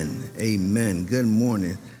Amen. Good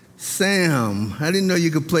morning. Sam, I didn't know you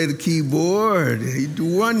could play the keyboard. You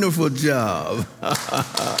do a wonderful job.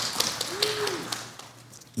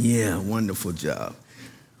 Yeah, wonderful job.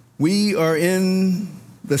 We are in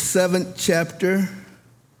the 7th chapter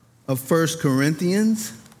of 1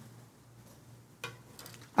 Corinthians.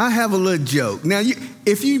 I have a little joke. Now,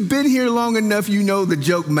 if you've been here long enough, you know the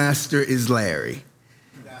joke master is Larry.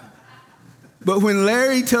 But when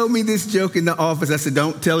Larry told me this joke in the office, I said,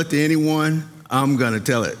 don't tell it to anyone. I'm going to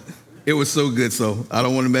tell it. It was so good, so I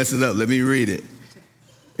don't want to mess it up. Let me read it.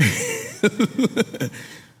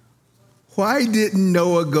 Why didn't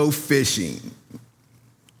Noah go fishing?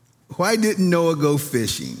 Why didn't Noah go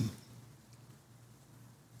fishing?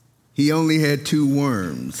 He only had 2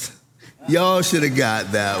 worms. Y'all should have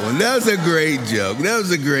got that one. That was a great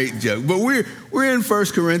joke. But we're in 1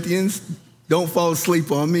 Corinthians. Don't fall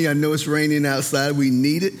asleep on me. I know it's raining outside. We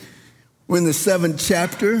need it. We're in the 7th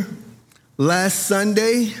chapter. Last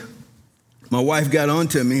Sunday, my wife got on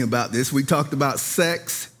to me about this. We talked about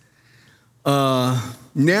sex.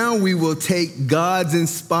 Now we will take God's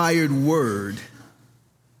inspired word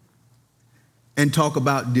and talk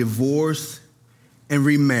about divorce and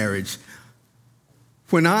remarriage.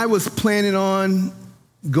 When I was planning on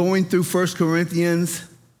going through 1 Corinthians,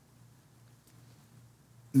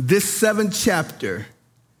 this 7th chapter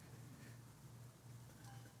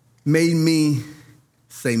made me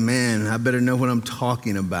say, man, I better know what I'm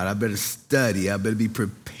talking about. I better study. I better be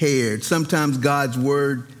prepared. Sometimes God's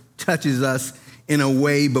word touches us in a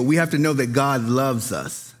way, but we have to know that God loves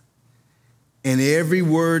us. And every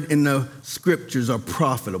word in the scriptures are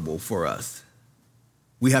profitable for us.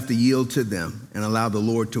 We have to yield to them and allow the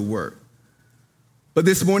Lord to work. But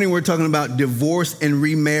this morning we're talking about divorce and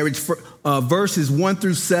remarriage. Verses 1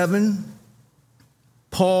 through 7,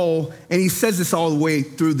 Paul, and he says this all the way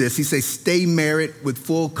through this. He says, stay married with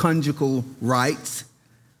full conjugal rights.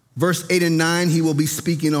 Verse 8 and 9, he will be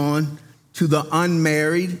speaking on to the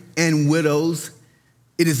unmarried and widows.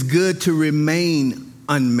 It is good to remain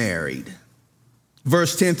unmarried.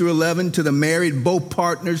 Verse 10 through 11, to the married, both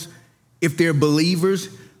partners, if they're believers,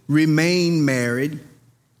 remain married.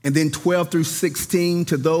 And then 12 through 16,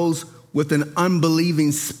 to those with an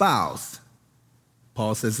unbelieving spouse.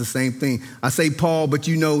 Paul says the same thing. I say Paul, but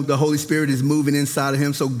you know the Holy Spirit is moving inside of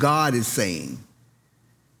him, so God is saying,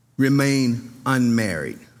 remain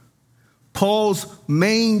unmarried. Paul's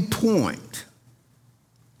main point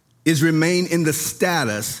is remain in the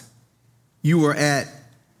status you were at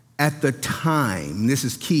the time, this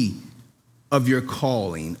is key, of your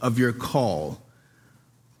calling, of your call.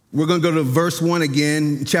 We're going to go to verse 1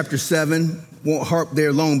 again, chapter 7. Won't harp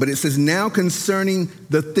there long, but it says, now concerning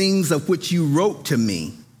the things of which you wrote to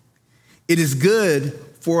me, it is good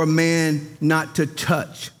for a man not to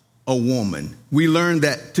touch a woman. We learned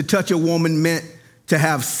that to touch a woman meant to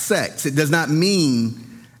have sex. It does not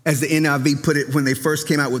mean, as the NIV put it when they first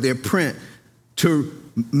came out with their print, to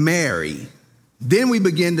marry. Then we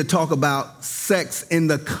begin to talk about sex in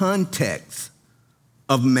the context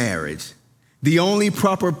of marriage. The only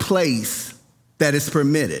proper place that is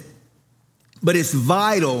permitted. But it's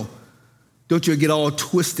vital, don't you get all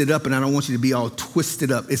twisted up, and I don't want you to be all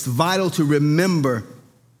twisted up. It's vital to remember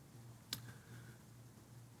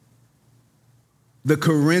the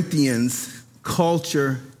Corinthians'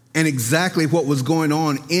 culture and exactly what was going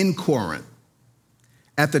on in Corinth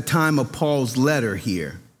at the time of Paul's letter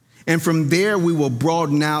here. And from there, we will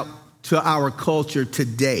broaden out to our culture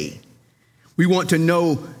today. We want to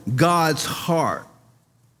know God's heart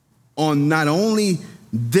on not only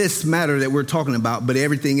this matter that we're talking about, but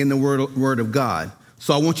everything in the word of God.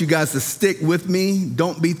 So I want you guys to stick with me.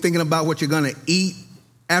 Don't be thinking about what you're going to eat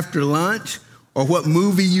after lunch or what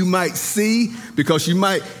movie you might see, because you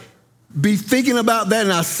might be thinking about that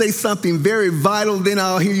and I'll say something very vital. Then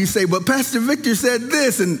I'll hear you say, but Pastor Victor said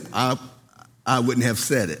this, and I wouldn't have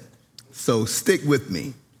said it. So stick with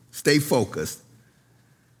me. Stay focused.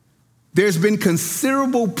 There's been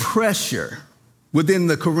considerable pressure within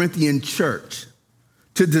the Corinthian church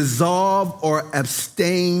to dissolve or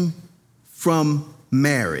abstain from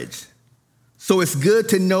marriage. So it's good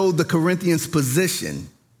to know the Corinthians' position.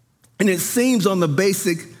 And it seems on the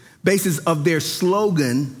basis of their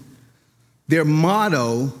slogan, their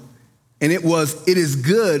motto, and it is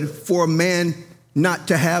good for a man not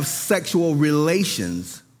to have sexual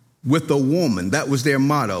relations with a woman. That was their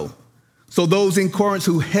motto. So those in Corinth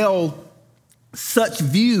who held such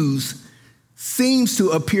views seems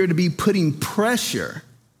to appear to be putting pressure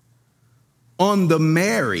on the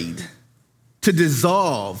married to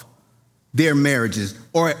dissolve their marriages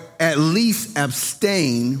or at least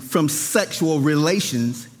abstain from sexual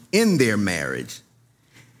relations in their marriage.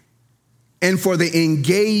 and for the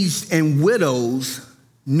engaged and widows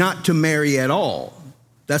not to marry at all.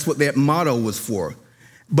 That's what that motto was for.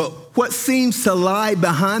 But what seems to lie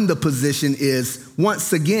behind the position is,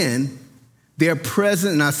 once again, their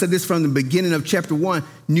present, and I said this from the beginning of chapter 1,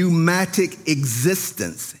 pneumatic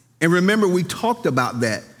existence. And remember, we talked about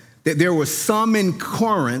that there were some in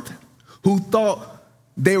Corinth who thought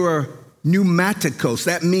they were pneumatikos.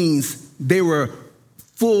 That means they were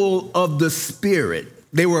full of the Spirit.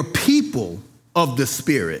 They were people of the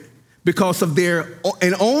Spirit because of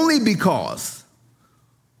and only because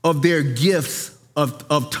of their gifts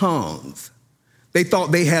of tongues. They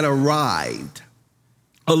thought they had arrived,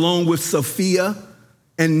 along with Sophia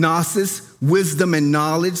and Gnosis, wisdom and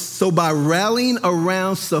knowledge. So by rallying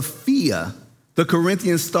around Sophia, the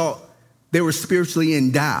Corinthians thought they were spiritually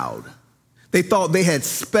endowed. They thought they had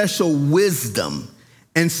special wisdom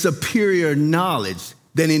and superior knowledge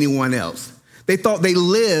than anyone else. They thought they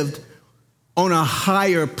lived on a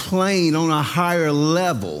higher plane, on a higher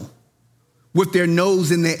level, with their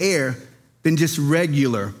nose in the air than just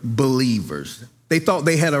regular believers. They thought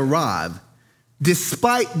they had arrived,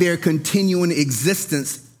 despite their continuing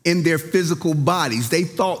existence in their physical bodies. They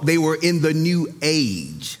thought they were in the new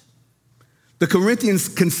age. The Corinthians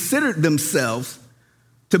considered themselves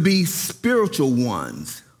to be spiritual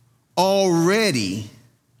ones, already,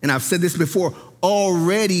 and I've said this before,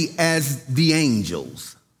 already as the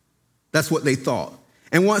angels. That's what they thought.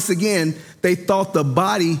 And once again, they thought the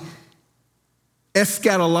body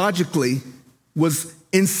eschatologically was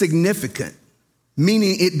insignificant,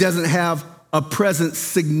 meaning it doesn't have a present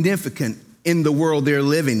significance in the world they're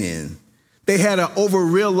living in. They had an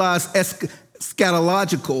over-realized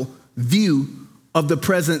eschatological view of the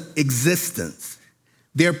present existence.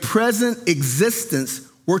 Their present existence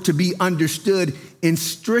were to be understood in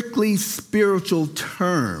strictly spiritual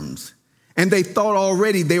terms. And they thought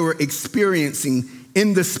already they were experiencing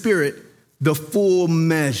in the Spirit the full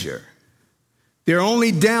measure. Their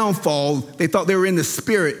only downfall, they thought they were in the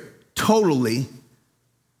Spirit totally,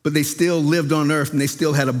 but they still lived on earth and they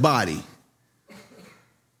still had a body.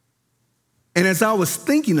 And as I was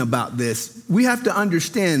thinking about this, we have to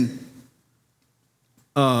understand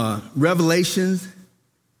Revelations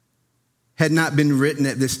had not been written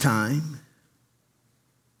at this time.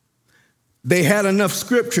 They had enough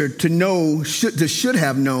scripture to know, should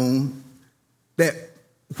have known that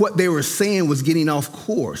what they were saying was getting off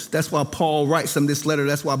course. That's why Paul writes them this letter.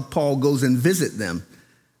 That's why Paul goes and visit them.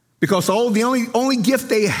 Because the only gift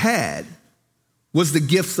they had was the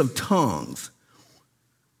gifts of tongues.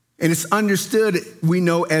 And it's understood, we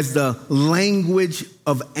know, as the language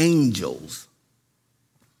of angels.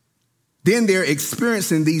 Then they're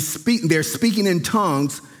experiencing they're speaking in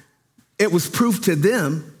tongues. It was proof to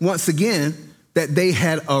them, once again, that they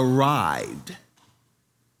had arrived.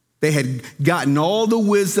 They had gotten all the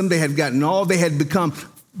wisdom, they had become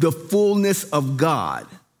the fullness of God.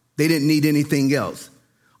 They didn't need anything else.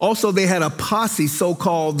 Also, they had a posse,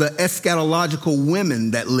 so-called the eschatological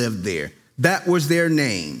women that lived there. That was their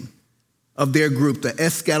name of their group, the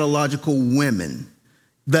eschatological women,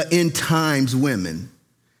 the end times women.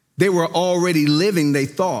 They were already living, they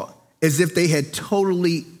thought, as if they had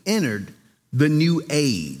totally entered the new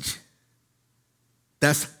age.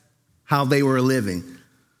 That's how they were living.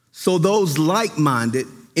 So those like-minded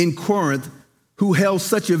in Corinth who held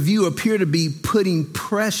such a view appear to be putting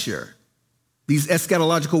pressure. These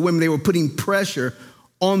eschatological women, they were putting pressure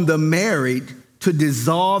on the married to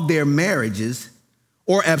dissolve their marriages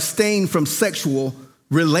or abstain from sexual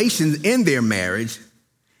relations in their marriage,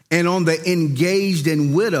 and on the engaged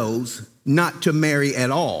and widows not to marry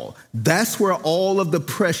at all. That's where all of the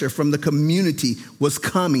pressure from the community was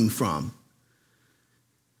coming from.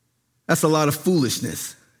 That's a lot of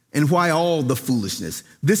foolishness. And why all the foolishness?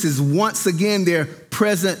 This is once again their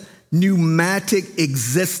present pneumatic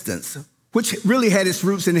existence, which really had its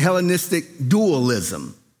roots in Hellenistic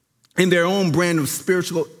dualism, in their own brand of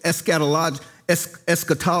spiritual eschatology.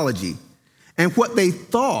 And what they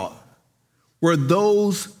thought were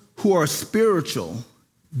those who are spiritual,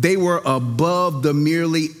 they were above the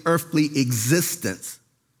merely earthly existence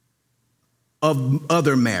of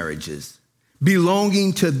other marriages,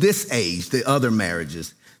 belonging to this age, the other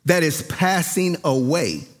marriages, that is passing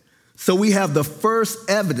away. So we have the first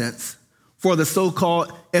evidence for the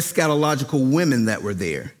so-called eschatological women that were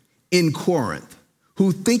there in Corinth,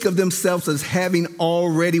 who think of themselves as having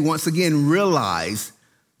already, once again, realized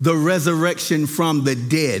the resurrection from the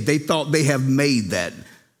dead. They thought they have made that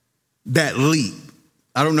leap.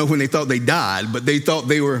 I don't know when they thought they died, but they thought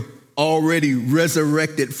they were already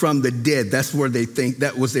resurrected from the dead. That's where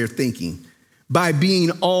that was their thinking. By being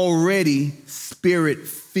already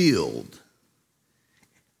spirit-filled.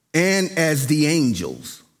 and as the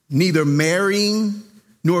angels, neither marrying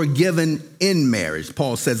nor given in marriage,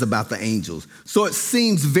 Paul says about the angels. So it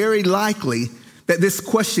seems very likely that this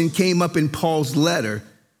question came up in Paul's letter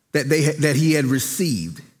that he had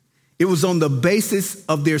received. It was on the basis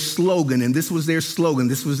of their slogan, and this was their slogan,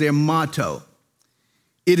 this was their motto.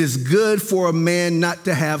 It is good for a man not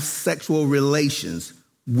to have sexual relations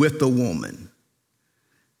with a woman.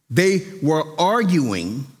 They were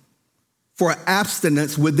arguing for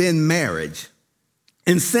abstinence within marriage.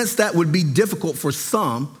 And since that would be difficult for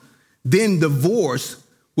some, then divorce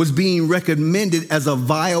was being recommended as a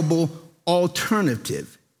viable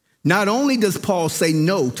alternative. Not only does Paul say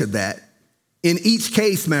no to that, in each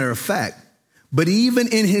case, matter of fact, but even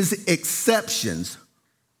in his exceptions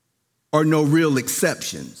are no real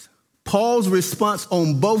exceptions. Paul's response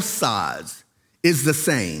on both sides is the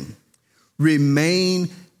same. Remain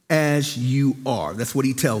as you are. That's what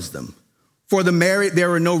he tells them. For the married,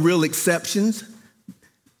 there are no real exceptions.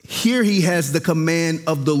 Here he has the command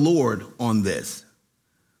of the Lord on this.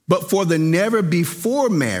 But for the never before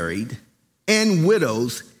married and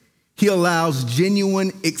widows, he allows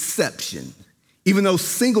genuine exception, even though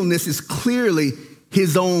singleness is clearly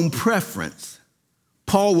his own preference.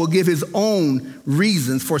 Paul will give his own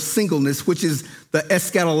reasons for singleness, which is the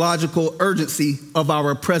eschatological urgency of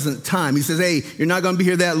our present time. He says, hey, you're not going to be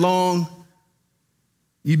here that long.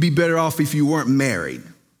 You'd be better off if you weren't married.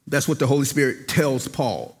 That's what the Holy Spirit tells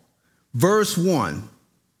Paul. Verse 1,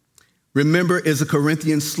 remember, is a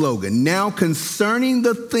Corinthian slogan. Now concerning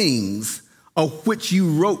the things of which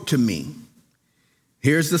you wrote to me,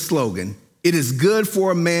 here's the slogan. It is good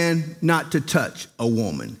for a man not to touch a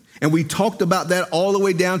woman. And we talked about that all the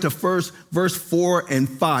way down to verse 4 and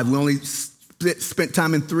 5. We only spent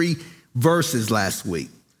time in 3 verses last week.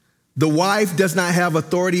 The wife does not have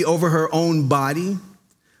authority over her own body,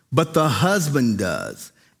 but the husband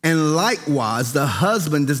does. And likewise, the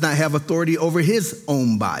husband does not have authority over his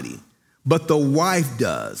own body, but the wife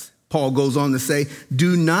does. Paul goes on to say,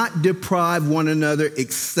 do not deprive one another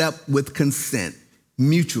except with consent,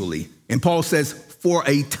 mutually. And Paul says, for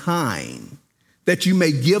a time, that you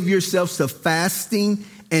may give yourselves to fasting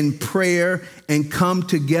and prayer and come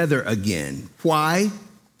together again. Why?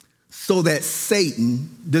 So that Satan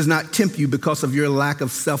does not tempt you because of your lack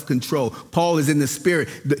of self-control. Paul is in the Spirit.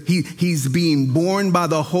 He's being born by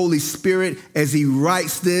the Holy Spirit as he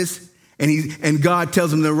writes this, and God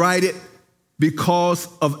tells him to write it because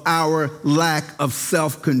of our lack of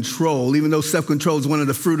self-control, even though self-control is one of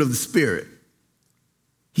the fruit of the Spirit.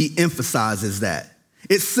 He emphasizes that.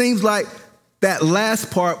 It seems like that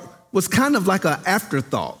last part was kind of like an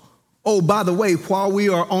afterthought. Oh, by the way, while we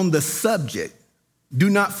are on the subject, do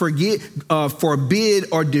not forbid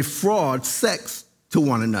or defraud sex to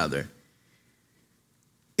one another.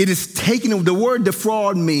 It is taking, the word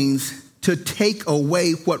defraud means to take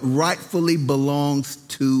away what rightfully belongs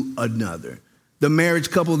to another. The marriage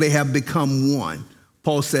couple, they have become one.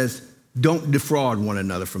 Paul says, don't defraud one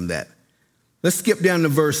another from that. Let's skip down to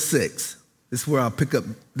verse 6. This is where I'll pick up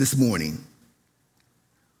this morning.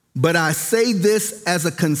 But I say this as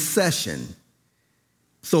a concession.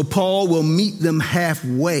 So Paul will meet them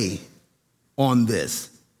halfway on this,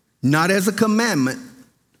 not as a commandment.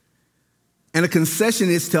 And a concession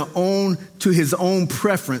is to own to his own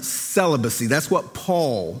preference celibacy. That's what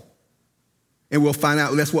Paul, and we'll find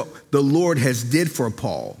out that's what the Lord has did for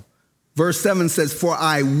Paul. Verse 7 says, for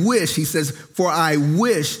I wish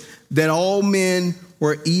that all men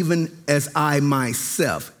were even as I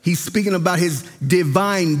myself. He's speaking about his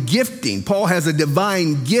divine gifting. Paul has a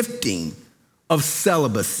divine gifting of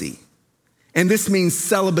celibacy. And this means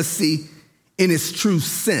celibacy in its true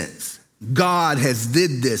sense. God has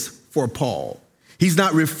did this for Paul. He's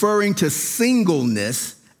not referring to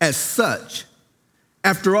singleness as such.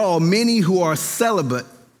 After all, many who are celibate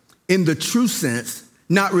in the true sense,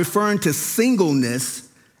 not referring to singleness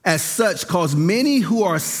as such, cause many who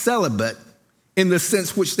are celibate in the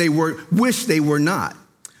sense which they wish they were not.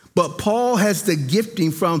 But Paul has the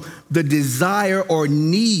gifting from the desire or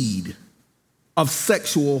need of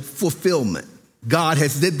sexual fulfillment. God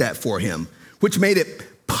has did that for him, which made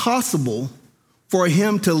it possible for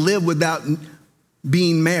him to live without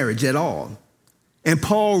being married at all. And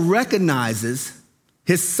Paul recognizes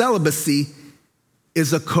his celibacy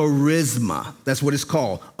is a charisma. That's what it's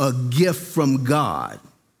called, a gift from God,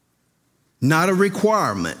 not a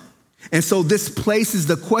requirement. And so this places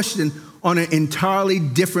the question on an entirely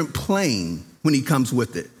different plane when he comes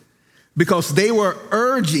with it. Because they were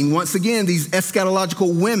urging, once again, these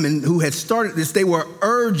eschatological women who had started this, they were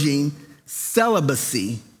urging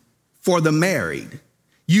celibacy for the married,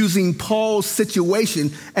 using Paul's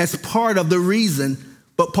situation as part of the reason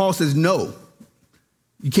But Paul says, no,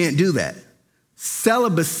 you can't do that.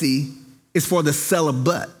 Celibacy is for the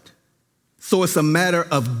celibate. So it's a matter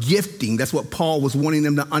of gifting. That's what Paul was wanting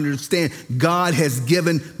them to understand. God has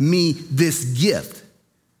given me this gift,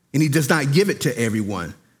 and he does not give it to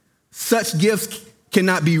everyone. Such gifts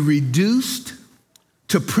cannot be reduced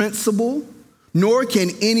to principle, nor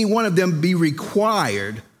can any one of them be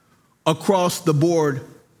required across the board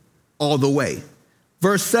all the way.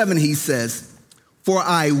 Verse 7, he says, for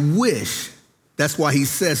I wish, that's why he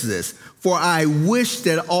says this, for I wish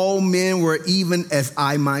that all men were even as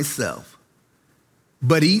I myself.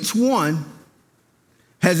 But each one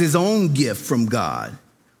has his own gift from God,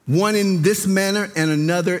 one in this manner and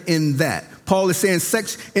another in that. Paul is saying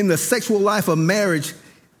in the sexual life of marriage,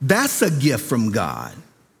 that's a gift from God.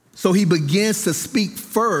 So he begins to speak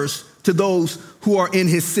first to those who are in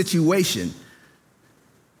his situation,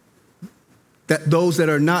 that those that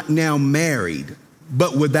are not now married,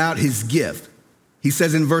 but without his gift. He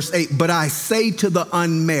says in verse 8, but I say to the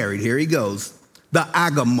unmarried, here he goes, the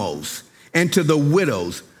agamos, and to the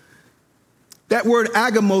widows. That word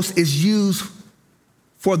agamos is used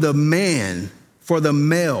for the man, for the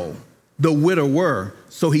male, the widower.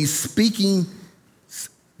 So he's speaking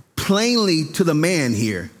plainly to the man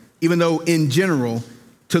here, even though in general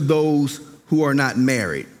to those who are not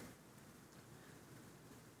married.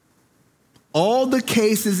 All the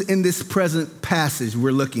cases in this present passage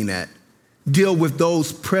we're looking at deal with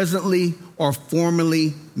those presently or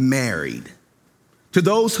formerly married. To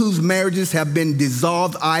those whose marriages have been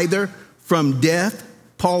dissolved either from death,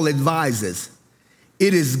 Paul advises,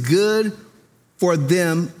 it is good for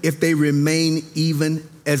them if they remain even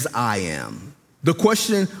as I am. The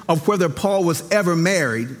question of whether Paul was ever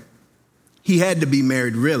married, he had to be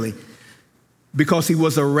married really, because he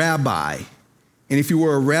was a rabbi. And if you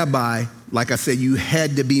were a rabbi, like I said, you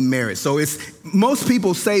had to be married. So most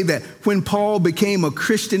people say that when Paul became a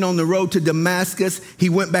Christian on the road to Damascus, he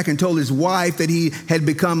went back and told his wife that he had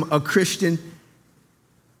become a Christian,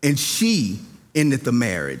 and she ended the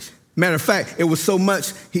marriage. Matter of fact, it was so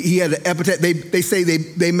much, he had an epitaph. They say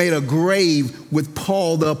they made a grave with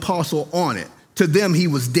Paul the apostle on it. To them, he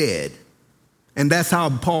was dead. And that's how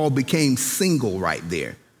Paul became single right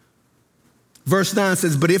there. Verse 9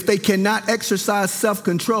 says, but if they cannot exercise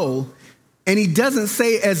self-control, and he doesn't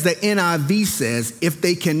say, as the NIV says, if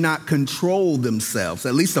they cannot control themselves.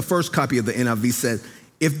 At least the first copy of the NIV says,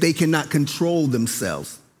 if they cannot control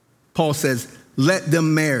themselves. Paul says, let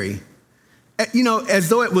them marry. You know, as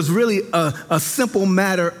though it was really a simple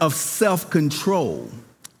matter of self-control.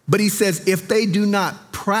 But he says, if they do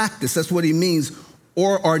not practice, that's what he means,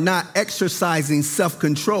 or are not exercising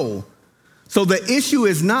self-control. So the issue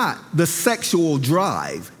is not the sexual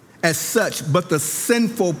drive as such, but the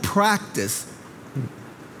sinful practice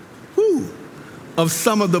of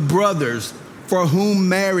some of the brothers for whom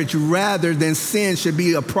marriage rather than sin should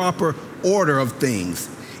be a proper order of things.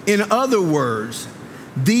 In other words,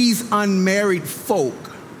 these unmarried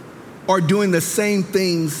folk are doing the same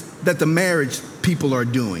things that the marriage people are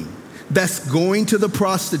doing. That's going to the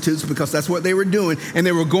prostitutes, because that's what they were doing. And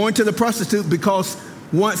they were going to the prostitute because,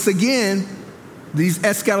 once again, these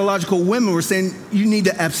eschatological women were saying you need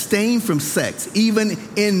to abstain from sex, even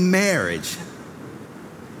in marriage,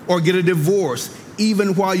 or get a divorce,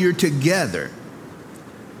 even while you're together.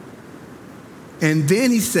 And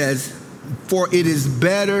then he says, for it is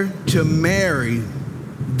better to marry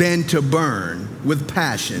than to burn with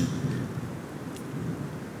passion.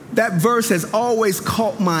 That verse has always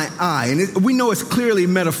caught my eye, and we know it's clearly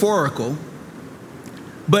metaphorical.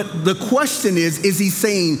 But the question is he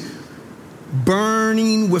saying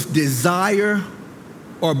burning with desire,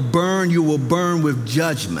 or you will burn with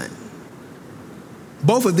judgment?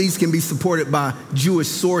 Both of these can be supported by Jewish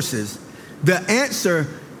sources. The answer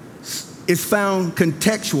is found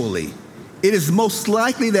contextually. It is most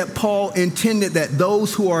likely that Paul intended that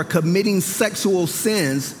those who are committing sexual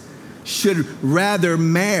sins should rather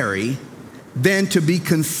marry than to be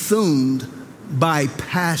consumed by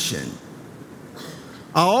passion.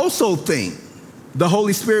 I also think the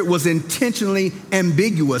Holy Spirit was intentionally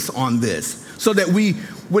ambiguous on this, so that we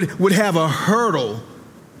would have a hurdle,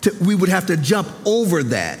 we would have to jump over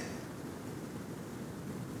that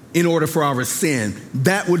in order for our sin.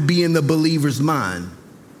 That would be in the believer's mind.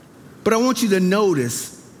 But I want you to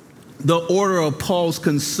notice the order of Paul's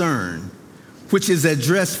concern, which is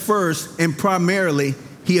addressed first, and primarily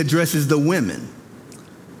he addresses the women.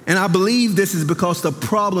 And I believe this is because the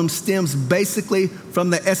problem stems basically from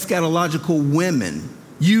the eschatological women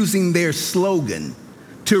using their slogan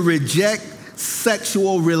to reject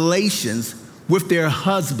sexual relations with their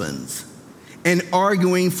husbands and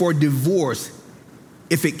arguing for divorce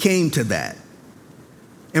if it came to that.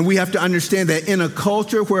 And we have to understand that in a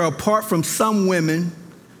culture where, apart from some women,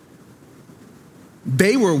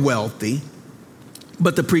 they were wealthy,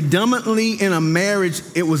 but predominantly in a marriage,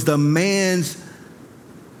 it was the man's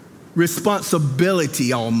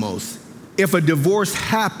responsibility almost. If a divorce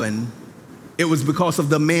happened, it was because of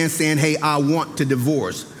the man saying, hey, I want to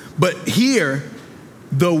divorce. But here,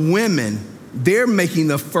 the women, they're making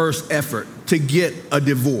the first effort to get a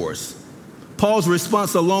divorce. Paul's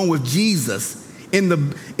response, along with Jesus in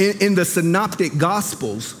the synoptic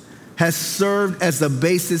gospels, has served as the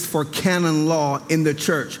basis for canon law in the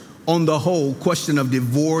church on the whole question of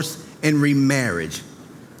divorce and remarriage.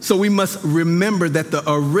 So we must remember that the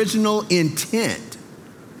original intent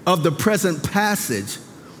of the present passage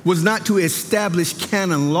was not to establish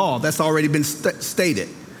canon law, that's already been stated,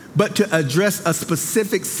 but to address a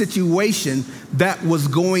specific situation that was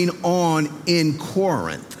going on in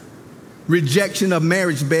Corinth. Rejection of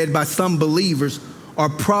marriage bed by some believers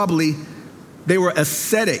they were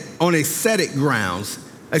ascetic, on ascetic grounds.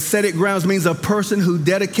 Ascetic grounds means a person who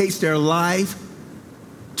dedicates their life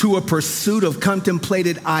to a pursuit of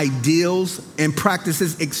contemplated ideals and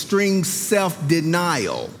practices extreme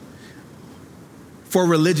self-denial for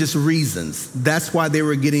religious reasons. That's why they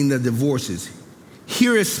were getting the divorces.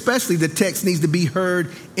 Here especially, the text needs to be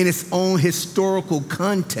heard in its own historical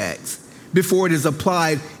context before it is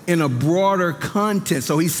applied in a broader context.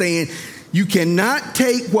 So he's saying you cannot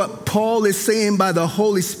take what Paul is saying by the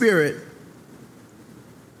Holy Spirit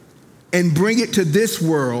and bring it to this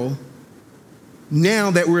world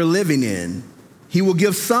now that we're living in. He will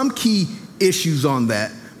give some key issues on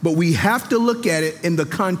that, but we have to look at it in the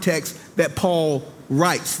context that Paul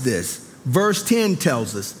writes this. Verse 10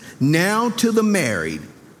 tells us, now to the married.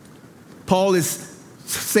 Paul is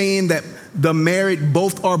saying that the married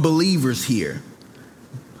both are believers here.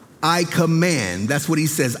 I command, that's what he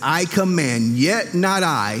says, I command, yet not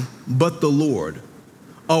I, but the Lord.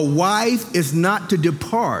 A wife is not to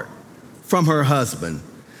depart from her husband.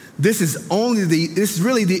 This is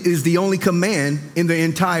the only command in the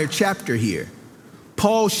entire chapter here.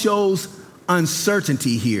 Paul shows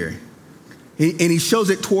uncertainty here. And he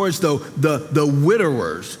shows it towards the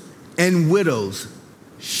widowers and widows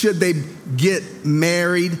should they get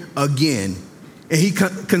married again. And he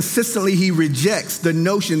consistently rejects the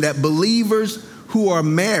notion that believers who are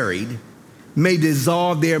married may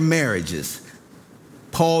dissolve their marriages.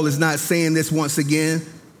 Paul is not saying this once again.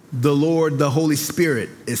 The Lord, the Holy Spirit,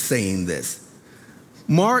 is saying this.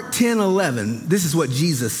 Mark 10:11, this is what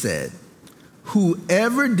Jesus said.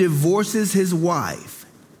 Whoever divorces his wife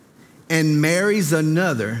and marries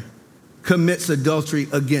another commits adultery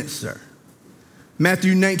against her.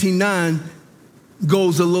 Matthew 19:9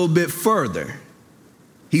 goes a little bit further.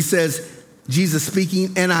 He says, Jesus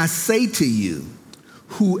speaking, and I say to you,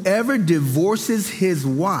 whoever divorces his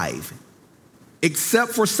wife,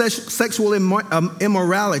 except for sexual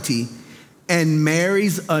immorality, and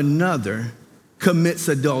marries another, commits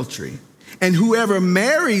adultery. And whoever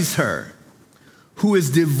marries her who is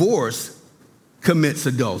divorced commits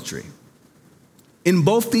adultery. In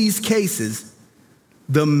both these cases,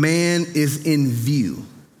 the man is in view.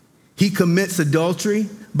 He commits adultery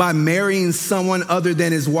by marrying someone other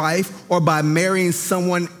than his wife or by marrying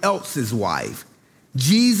someone else's wife.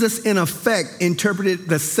 Jesus, in effect, interpreted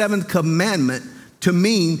the seventh commandment to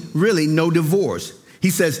mean really no divorce.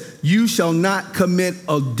 He says, you shall not commit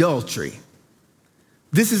adultery.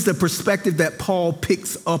 This is the perspective that Paul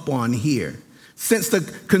picks up on here, since the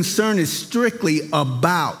concern is strictly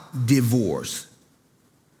about divorce.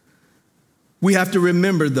 We have to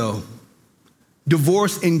remember, though,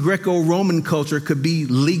 divorce in Greco-Roman culture could be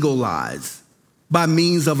legalized by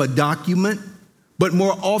means of a document, but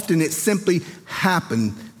more often it simply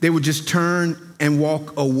happened. They would just turn and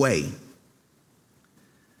walk away.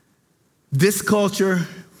 This culture,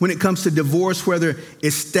 when it comes to divorce, whether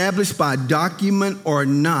established by document or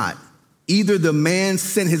not, either the man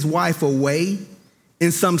sent his wife away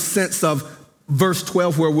in some sense of verse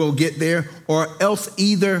 12 where we'll get there, or else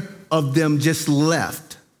either of them just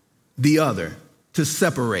left the other to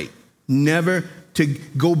separate, never to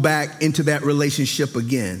go back into that relationship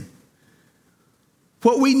again.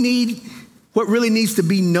 What really needs to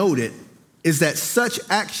be noted is that such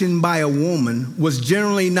action by a woman was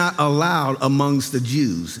generally not allowed amongst the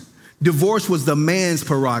Jews. Divorce was the man's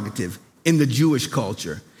prerogative in the Jewish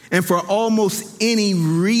culture. And for almost any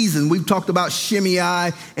reason, we've talked about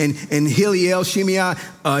Shimei and Hillel.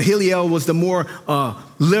 Hillel was the more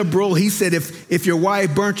liberal. He said if your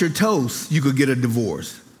wife burnt your toast, you could get a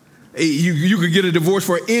divorce. You could get a divorce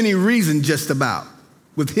for any reason just about.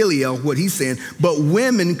 With Hillel, what he's saying. But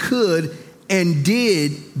women could and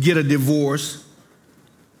did get a divorce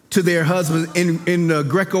to their husband in the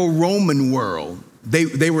Greco-Roman world.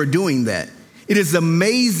 They were doing that. It is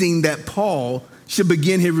amazing that Paul should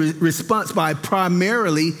begin his response by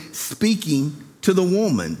primarily speaking to the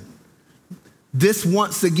woman. This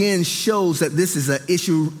once again shows that this is an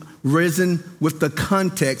issue risen with the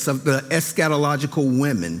context of the eschatological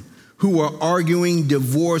women who were arguing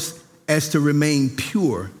divorce as to remain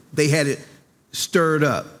pure. They had it stirred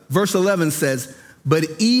up. Verse 11 says, but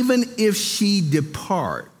even if she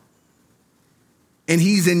depart, and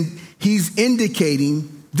he's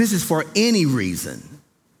indicating this is for any reason.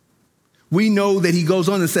 We know that he goes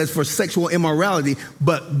on and says for sexual immorality,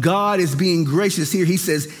 but God is being gracious here. He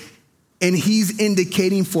says, and he's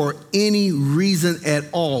indicating for any reason at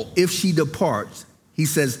all. If she departs, he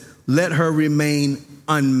says, let her remain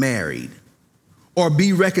unmarried or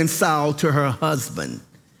be reconciled to her husband.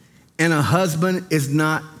 And a husband is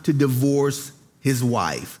not to divorce his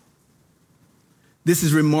wife. This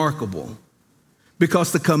is remarkable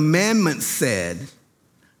because the commandment said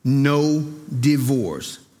no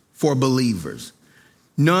divorce for believers.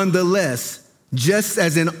 Nonetheless, just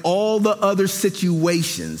as in all the other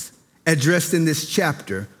situations addressed in this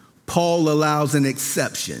chapter, Paul allows an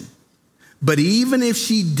exception. But even if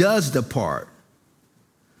she does depart,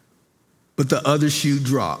 but the other shoe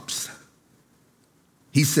drops,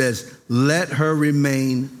 he says, let her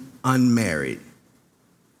remain unmarried.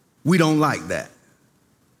 We don't like that.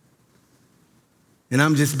 And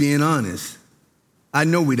I'm just being honest. I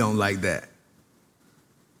know we don't like that.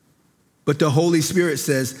 But the Holy Spirit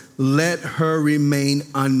says, let her remain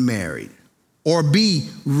unmarried or be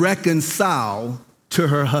reconciled to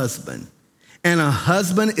her husband. And a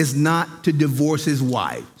husband is not to divorce his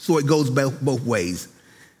wife. So it goes both ways.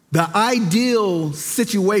 The ideal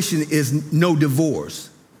situation is no divorce,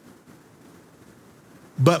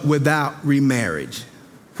 but without remarriage.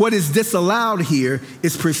 What is disallowed here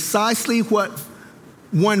is precisely what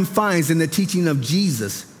one finds in the teaching of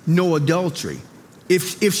Jesus, no adultery.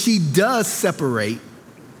 If she does separate,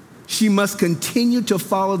 she must continue to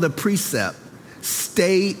follow the precept,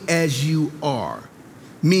 stay as you are,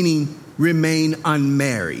 meaning remain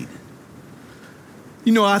unmarried.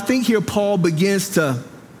 You know, I think here Paul begins to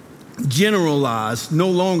generalize. No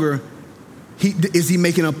longer is he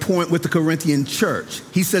making a point with the Corinthian church.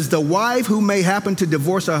 He says the wife who may happen to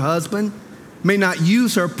divorce her husband may not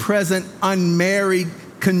use her present unmarried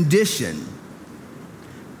condition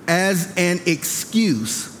as an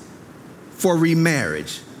excuse for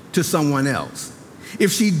remarriage to someone else.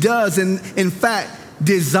 If she does, in fact,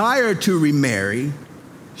 desire to remarry,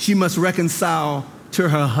 she must reconcile to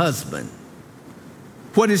her husband.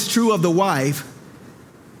 What is true of the wife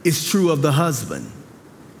is true of the husband.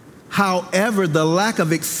 However, the lack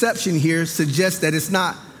of exception here suggests that it's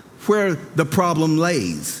not where the problem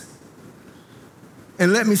lays.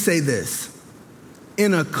 And let me say this.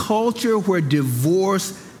 In a culture where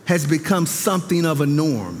divorce has become something of a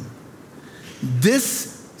norm,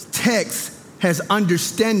 this text has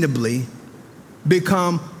understandably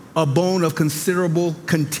become a bone of considerable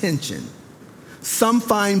contention. Some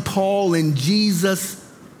find Paul and Jesus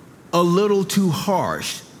a little too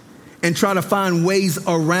harsh and try to find ways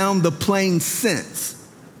around the plain sense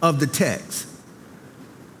of the text.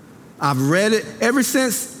 I've read it ever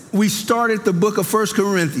since we started the book of 1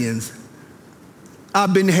 Corinthians.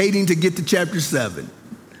 I've been hating to get to chapter 7.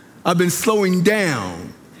 I've been slowing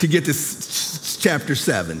down to get to chapter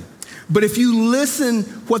 7. But if you listen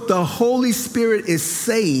what the Holy Spirit is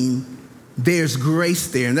saying, there's grace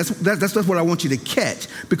there. And that's what I want you to catch,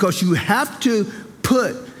 because you have to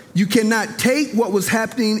you cannot take what was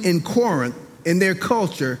happening in Corinth, in their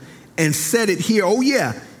culture, and set it here. Oh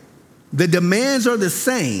yeah, the demands are the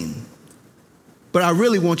same, but I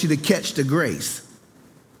really want you to catch the grace.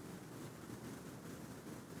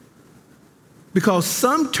 Because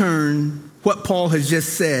some turn what Paul has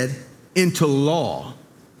just said into law,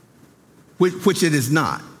 which it is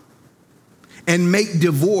not, and make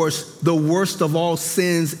divorce the worst of all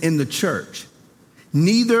sins in the church.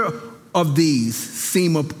 Neither of these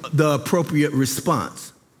seem the appropriate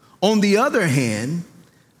response. On the other hand,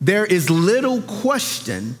 there is little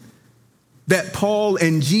question that Paul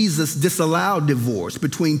and Jesus disallowed divorce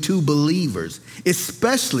between two believers,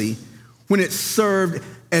 especially when it served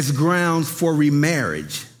as grounds for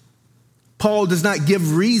remarriage. Paul does not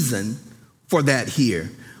give reason for that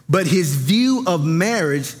here, but his view of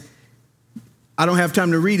marriage, I don't have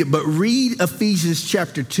time to read it, but read Ephesians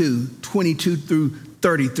chapter 2, 22 through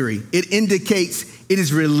 33. It indicates it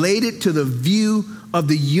is related to the view of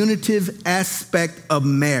the unitive aspect of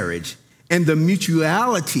marriage and the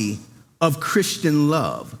mutuality of Christian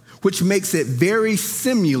love. which makes it very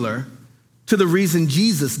similar to the reason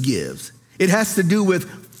Jesus gives. It has to do with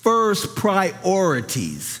first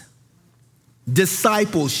priorities,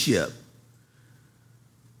 discipleship,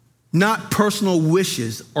 not personal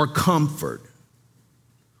wishes or comfort.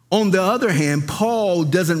 On the other hand, Paul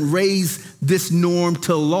doesn't raise this norm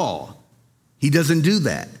to law. He doesn't do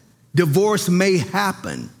that. Divorce may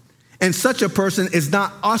happen, and such a person is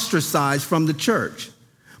not ostracized from the church.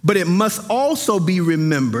 But it must also be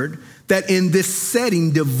remembered that in this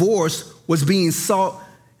setting, divorce was being sought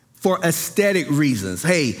for aesthetic reasons.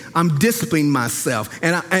 Hey, I'm disciplining myself.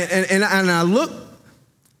 And I look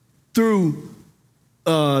through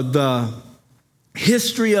the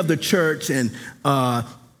history of the church, and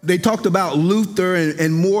they talked about Luther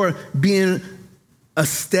and more being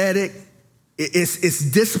aesthetic.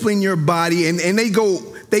 It's discipline your body, and they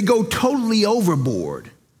go totally overboard.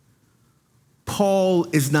 Paul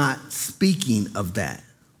is not speaking of that.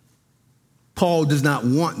 Paul does not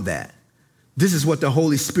want that. This is what the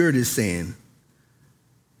Holy Spirit is saying.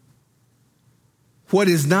 What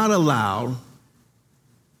is not allowed,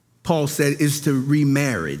 Paul said, is to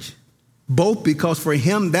remarriage. Both because for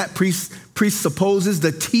him that presupposes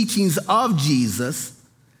the teachings of Jesus,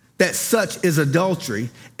 that such is adultery,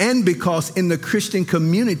 and because in the Christian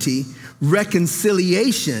community,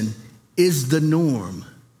 reconciliation is the norm.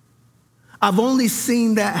 I've only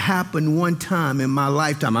seen that happen one time in my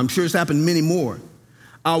lifetime. I'm sure it's happened many more.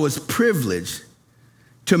 I was privileged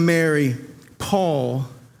to marry Paul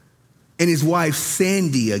and his wife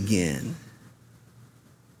Sandy again,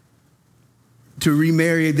 to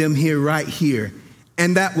remarry them right here.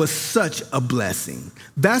 And that was such a blessing.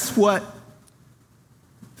 That's what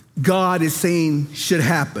God is saying should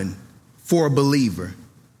happen for a believer.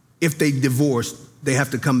 If they divorce, they have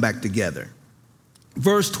to come back together.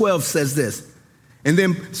 Verse 12 says this. And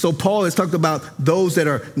then, so Paul has talked about those that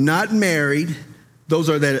are not married, those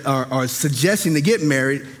that are suggesting to get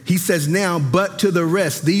married. He says now, but to the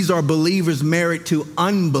rest, these are believers married to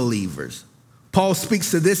unbelievers. Paul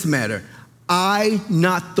speaks to this matter. I,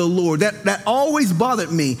 not the Lord. That always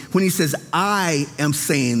bothered me when he says, I am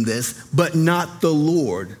saying this, but not the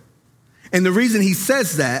Lord. And the reason he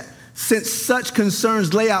says that, since such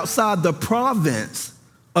concerns lay outside the province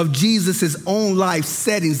of Jesus' own life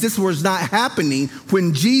settings. This was not happening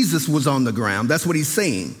when Jesus was on the ground. That's what he's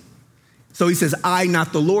saying. So he says, I,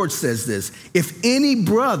 not the Lord, says this. If any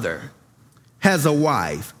brother has a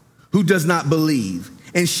wife who does not believe,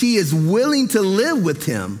 and she is willing to live with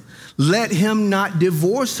him, let him not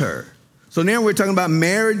divorce her. So now we're talking about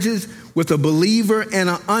marriages with a believer and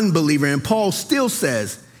an unbeliever. And Paul still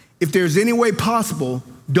says, if there's any way possible,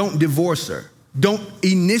 don't divorce her. Don't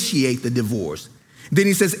initiate the divorce. Then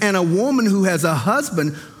he says, and a woman who has a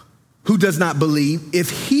husband who does not believe, if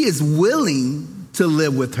he is willing to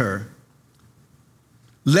live with her,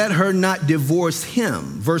 let her not divorce him.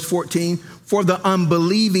 Verse 14, for the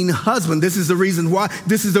unbelieving husband. This is the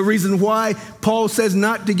reason why Paul says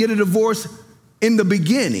not to get a divorce in the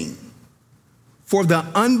beginning. For the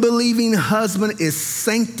unbelieving husband is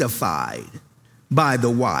sanctified by the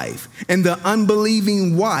wife, and the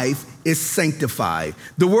unbelieving wife is sanctified.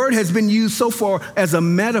 The word has been used so far as a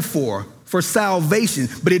metaphor for salvation,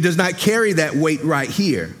 but it does not carry that weight right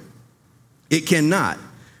here. It cannot,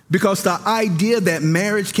 because the idea that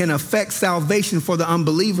marriage can affect salvation for the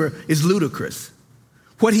unbeliever is ludicrous.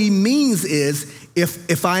 What he means is,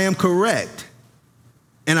 if I am correct,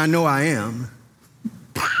 and I know I am,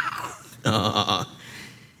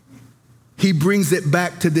 he brings it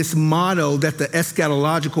back to this motto that the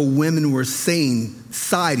eschatological women were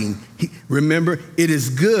citing. Remember, it is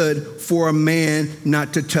good for a man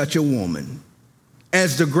not to touch a woman.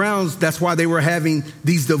 As the grounds, that's why they were having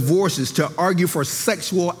these divorces, to argue for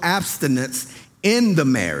sexual abstinence in the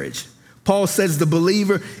marriage. Paul says the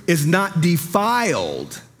believer is not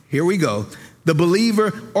defiled. Here we go. The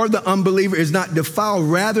believer or the unbeliever is not defiled.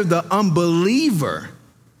 Rather, the unbeliever,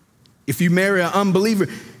 if you marry an unbeliever,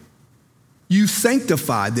 you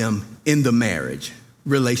sanctify them in the marriage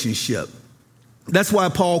relationship. That's why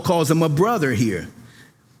Paul calls him a brother here.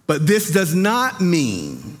 But this does not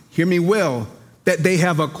mean, hear me well, that they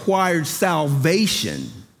have acquired salvation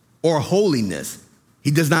or holiness.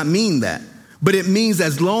 He does not mean that. But it means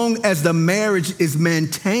as long as the marriage is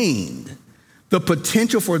maintained, the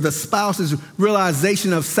potential for the spouse's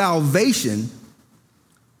realization of salvation,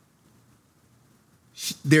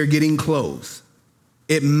 they're getting close.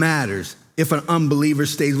 It matters if an unbeliever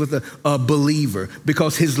stays with a believer,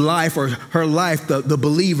 because his life or her life, the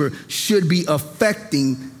believer, should be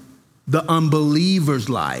affecting the unbeliever's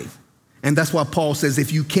life. And that's why Paul says,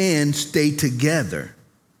 if you can, stay together.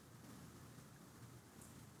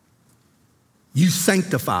 You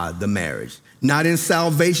sanctify the marriage. Not in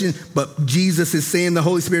salvation, but Jesus is saying, the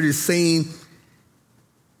Holy Spirit is saying,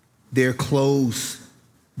 they're close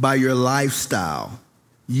by your lifestyle.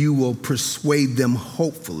 You will persuade them,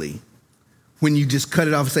 hopefully. When you just cut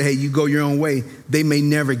it off and say, hey, you go your own way, they may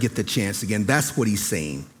never get the chance again. That's what he's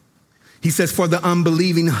saying. He says, for the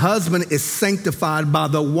unbelieving husband is sanctified by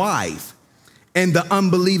the wife, and the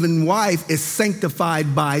unbelieving wife is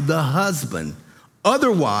sanctified by the husband.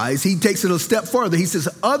 Otherwise, he takes it a step further. He says,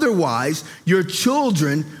 otherwise, your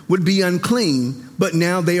children would be unclean, but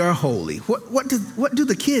now they are holy. What do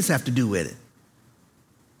the kids have to do with it?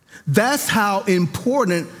 That's how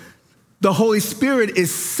important the Holy Spirit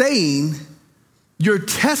is saying your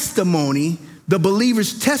testimony, the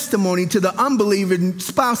believer's testimony to the unbeliever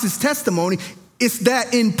spouse's testimony, it's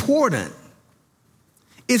that important.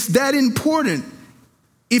 It's that important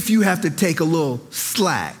if you have to take a little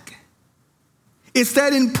slack. It's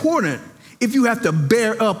that important if you have to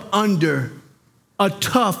bear up under a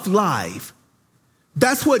tough life.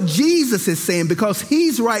 That's what Jesus is saying, because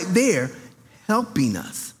he's right there helping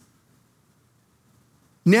us.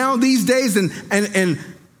 Now these days, and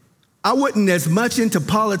I wasn't as much into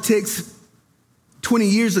politics 20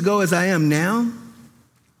 years ago as I am now.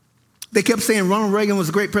 They kept saying Ronald Reagan was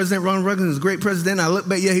a great president. Ronald Reagan was a great president. I look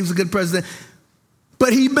back, yeah, he was a good president.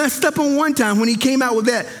 But he messed up on one time when he came out with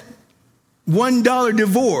that $1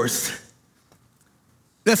 divorce.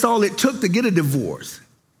 That's all it took to get a divorce.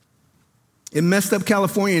 It messed up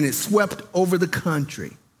California and it swept over the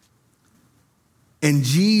country. And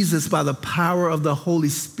Jesus, by the power of the Holy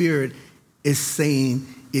Spirit, is saying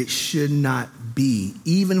it should not be.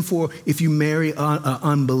 Even for if you marry an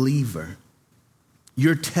unbeliever,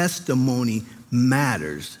 your testimony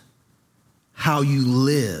matters, how you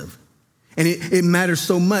live. And it matters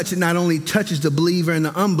so much. It not only touches the believer and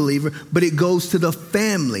the unbeliever, but it goes to the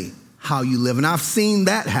family, how you live. And I've seen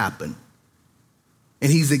that happen.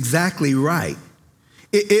 And he's exactly right.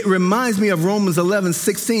 It reminds me of Romans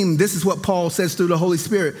 11:16. This is what Paul says through the Holy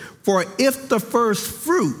Spirit. For if the first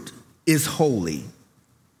fruit is holy,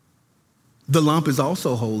 the lump is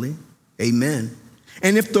also holy. Amen.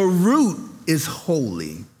 And if the root is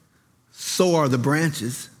holy, so are the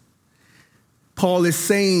branches. Paul is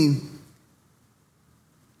saying,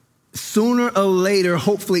 sooner or later,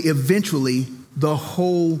 hopefully, eventually, the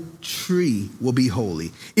whole tree will be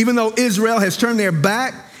holy. Even though Israel has turned their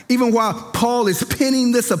back, even while Paul is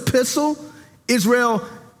penning this epistle, Israel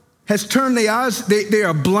has turned their eyes. They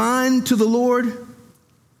are blind to the Lord.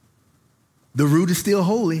 The root is still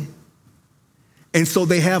holy. And so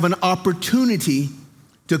they have an opportunity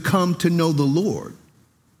to come to know the Lord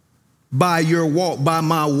by your walk, by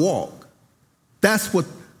my walk. That's what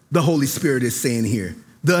the Holy Spirit is saying here.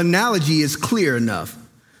 The analogy is clear enough.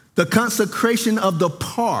 The consecration of the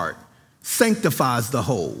part sanctifies the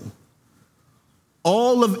whole.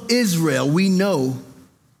 All of Israel, we know,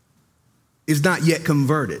 is not yet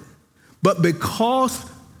converted. But because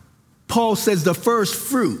Paul says the first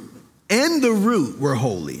fruit and the root were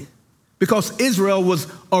holy, because Israel was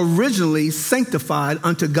originally sanctified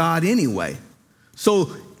unto God anyway.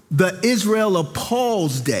 So the Israel of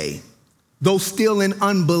Paul's day, though still in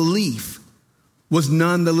unbelief, was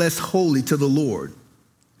nonetheless holy to the Lord.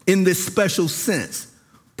 In this special sense,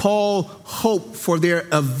 Paul hoped for their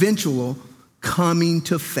eventual coming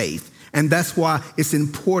to faith. And that's why it's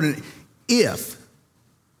important, if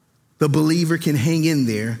the believer can hang in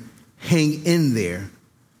there,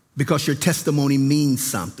 because your testimony means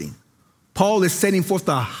something. Paul is setting forth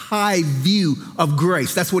a high view of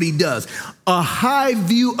grace. That's what he does. A high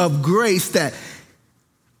view of grace that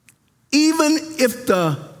even if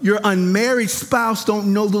your unmarried spouse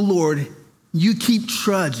don't know the Lord, you keep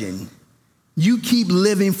trudging. You keep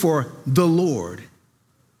living for the Lord.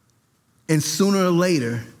 And sooner or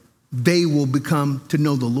later, they will become to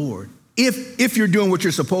know the Lord. If you're doing what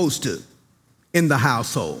you're supposed to in the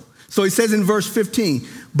household. So he says in verse 15,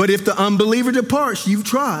 but if the unbeliever departs, you've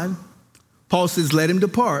tried. Paul says, let him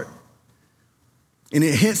depart. And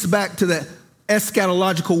it hints back to the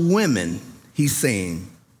eschatological women, he's saying.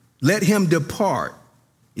 Let him depart.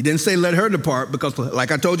 He didn't say let her depart, because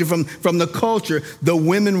like I told you from the culture, the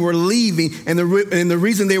women were leaving, and the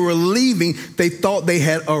reason they were leaving, they thought they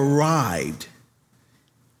had arrived.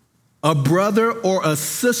 A brother or a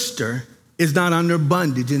sister is not under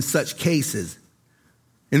bondage in such cases.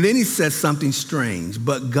 And then he says something strange,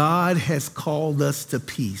 but God has called us to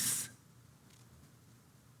peace.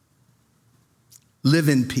 Live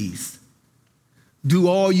in peace. Do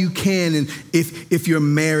all you can, and if you're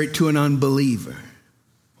married to an unbeliever.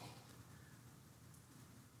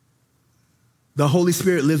 The Holy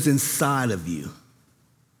Spirit lives inside of you.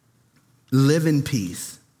 Live in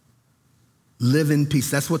peace. Live in peace.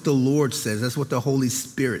 That's what the Lord says. That's what the Holy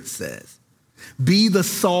Spirit says. Be the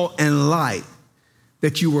salt and light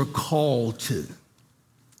that you were called to.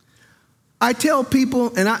 I tell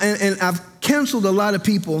people, and I've counseled a lot of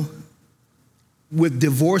people with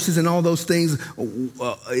divorces and all those things.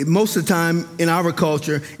 Most of the time in our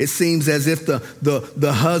culture, it seems as if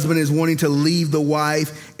the husband is wanting to leave the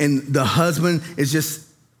wife, and the husband is just,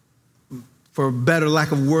 for better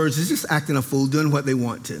lack of words, is just acting a fool, doing what they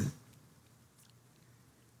want to.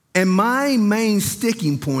 And my main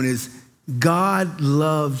sticking point is God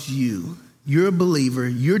loves you. You're a believer.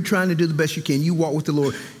 You're trying to do the best you can. You walk with the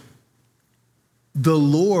Lord. The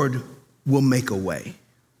Lord will make a way.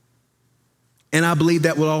 And I believe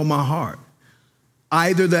that with all my heart.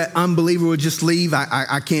 Either that unbeliever will just leave.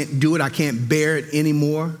 I can't do it. I can't bear it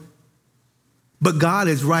anymore. But God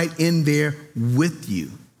is right in there with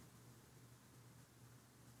you.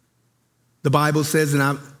 The Bible says,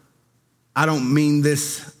 and I don't mean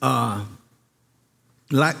this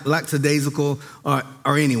lackadaisical or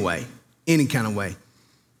anyway, any kind of way.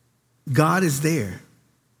 God is there.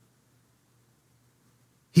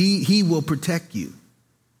 He will protect you.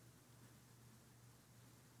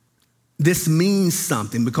 This means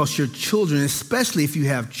something because your children, especially if you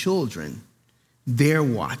have children, they're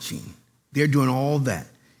watching. They're doing all that.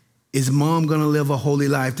 Is mom going to live a holy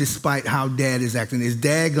life despite how dad is acting? Is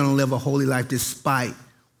dad going to live a holy life despite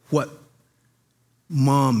what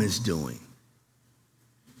mom is doing?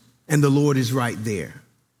 And the Lord is right there.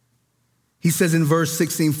 He says in verse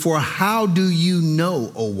 16, for how do you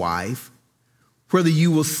know, O wife, whether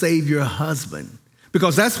you will save your husband?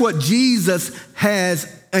 Because that's what Jesus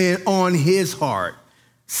has on his heart,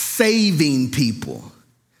 saving people.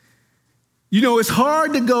 You know, it's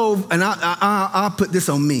hard to go, and I'll put this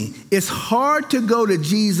on me. It's hard to go to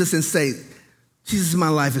Jesus and say, Jesus, my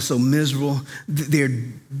life is so miserable. They're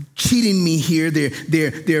cheating me here.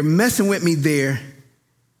 They're messing with me there.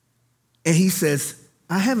 And he says,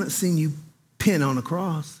 I haven't seen you pin on a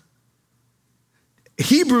cross.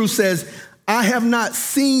 Hebrews says, I have not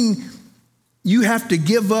seen you have to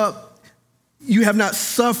give up. You have not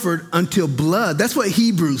suffered until blood. That's what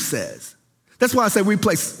Hebrews says. That's why I say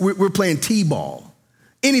we're playing T-ball.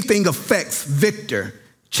 Anything affects Victor,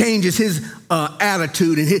 changes his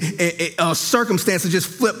attitude, and his circumstances just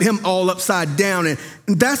flip him all upside down. And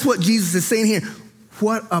that's what Jesus is saying here.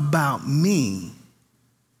 What about me?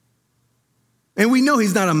 And we know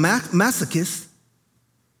he's not a masochist.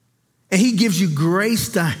 And he gives you grace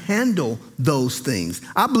to handle those things.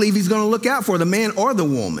 I believe he's going to look out for the man or the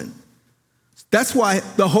woman. That's why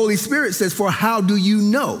the Holy Spirit says, for how do you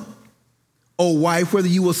know, O wife, whether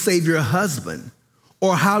you will save your husband?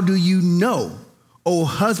 Or how do you know, O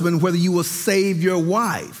husband, whether you will save your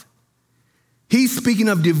wife? He's speaking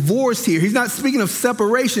of divorce here. He's not speaking of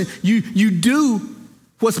separation. You do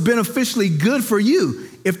what's beneficially good for you.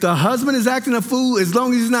 If the husband is acting a fool, as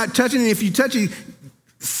long as he's not touching, and if you touch it,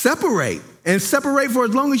 separate. And separate for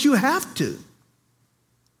as long as you have to.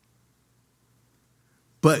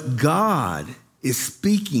 But God is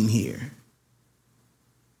speaking here.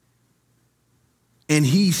 And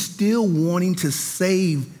he's still wanting to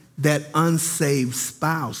save that unsaved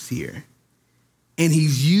spouse here. And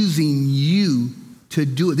he's using you to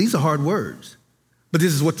do it. These are hard words. But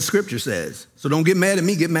this is what the scripture says. So don't get mad at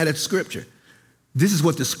me, get mad at the scripture. This is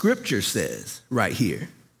what the scripture says right here.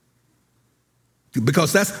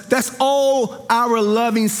 Because that's all our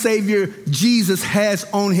loving Savior Jesus has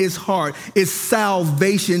on his heart is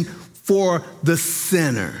salvation for the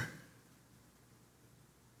sinner.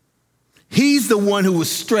 He's the one who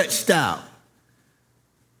was stretched out.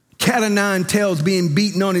 Cat o' nine tails being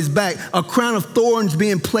beaten on his back, a crown of thorns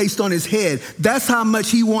being placed on his head. That's how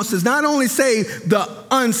much he wants to not only save the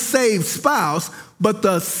unsaved spouse, but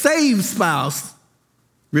the saved spouse.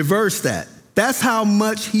 Reverse that. That's how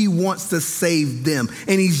much he wants to save them.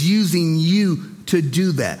 And he's using you to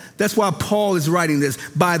do that. That's why Paul is writing this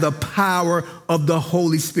by the power of the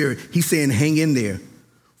Holy Spirit. He's saying, hang in there.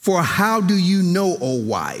 For how do you know, O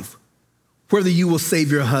wife, whether you will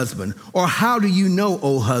save your husband? Or how do you know,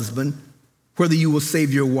 O husband, whether you will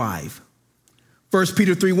save your wife? 1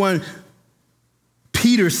 Peter 3:1,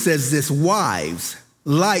 Peter says this, wives,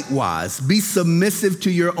 likewise, be submissive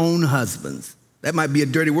to your own husbands. That might be a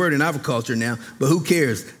dirty word in our culture now, but who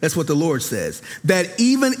cares? That's what the Lord says. That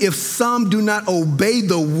even if some do not obey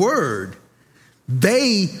the word,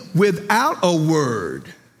 they without a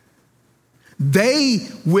word,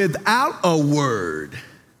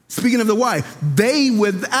 speaking of the wife, they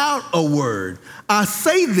without a word. I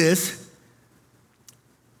say this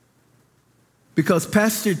because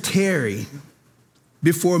Pastor Terry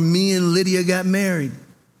before me and Lydia got married.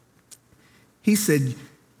 He said,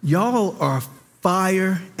 y'all are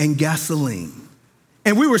fire and gasoline.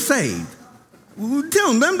 And we were saved.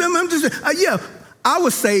 Tell him, I'm just, yeah, I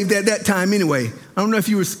was saved at that time anyway. I don't know if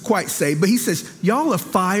you were quite saved, but he says, y'all are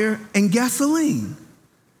fire and gasoline.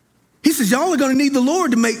 He says, y'all are going to need the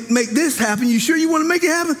Lord to make this happen. You sure you want to make it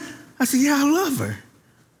happen? I said, yeah, I love her.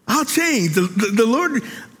 I'll change. The Lord,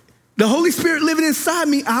 the Holy Spirit living inside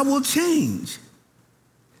me, I will change.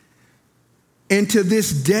 And to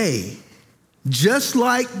this day, just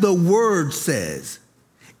like the word says,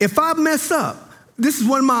 if I mess up, this is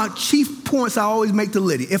one of my chief points I always make to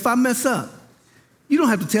Lydia. If I mess up, you don't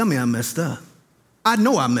have to tell me I messed up. I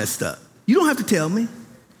know I messed up. You don't have to tell me.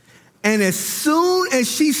 And as soon as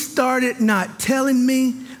she started not telling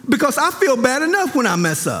me, because I feel bad enough when I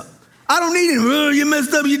mess up. I don't need it. Oh, you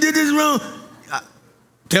messed up. You did this wrong.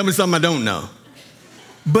 Tell me something I don't know.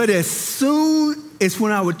 But as soon as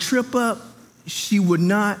when I would trip up, she would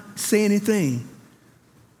not say anything.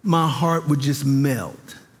 My heart would just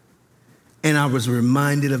melt. And I was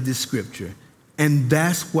reminded of this scripture. And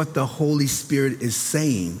that's what the Holy Spirit is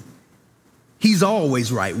saying. He's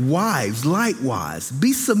always right. Wives, likewise,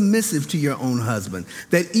 be submissive to your own husband,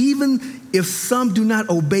 that even if some do not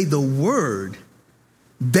obey the word,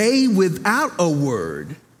 they without a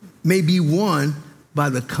word may be won by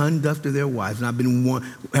the conduct of their wives. And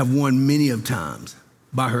have won many of times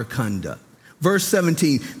by her conduct. Verse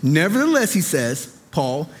 17, nevertheless, he says,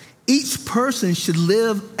 Paul, each person should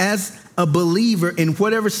live as a believer in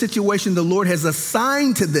whatever situation the Lord has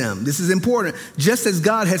assigned to them. This is important, just as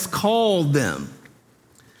God has called them.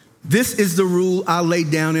 This is the rule I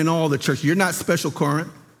laid down in all the churches. You're not special, Corinth.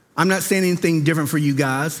 I'm not saying anything different for you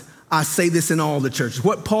guys. I say this in all the churches.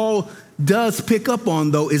 What Paul does pick up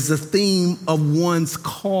on, though, is the theme of one's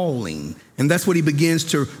calling. And that's what he begins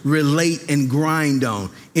to relate and grind on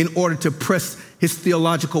in order to press his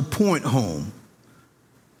theological point home.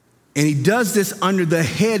 And he does this under the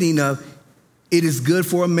heading of, it is good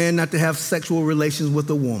for a man not to have sexual relations with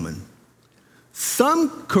a woman.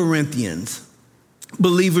 Some Corinthians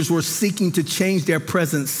believers were seeking to change their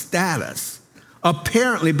present status,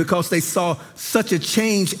 apparently because they saw such a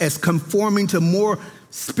change as conforming to more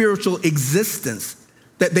spiritual existence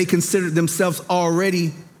that they considered themselves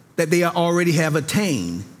already have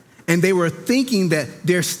attained. And they were thinking that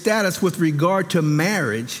their status with regard to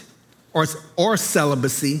marriage or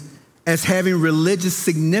celibacy as having religious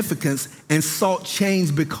significance and sought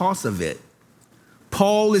change because of it.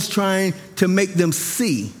 Paul is trying to make them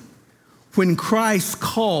see when Christ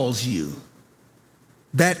calls you,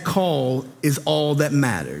 that call is all that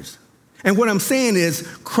matters. And what I'm saying is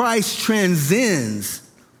Christ transcends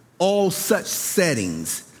all such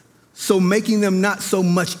settings, so making them not so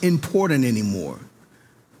much important anymore,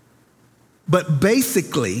 but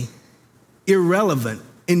basically irrelevant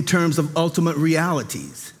in terms of ultimate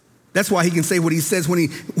realities. That's why he can say what he says when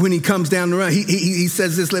he comes down the road. He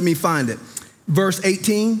says this, let me find it. Verse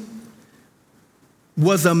 18,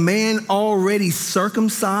 was a man already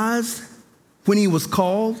circumcised when he was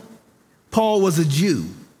called? Paul was a Jew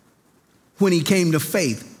when he came to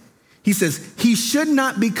faith. He says he should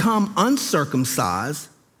not become uncircumcised.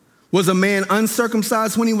 Was a man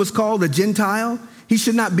uncircumcised when he was called a Gentile? He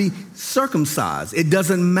should not be circumcised. It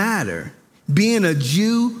doesn't matter. Being a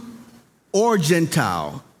Jew or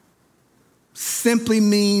Gentile simply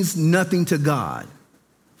means nothing to God.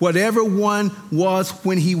 Whatever one was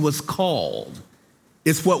when he was called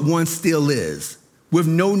is what one still is, with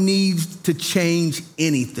no need to change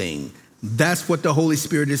anything. That's what the Holy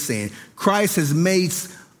Spirit is saying. Christ has made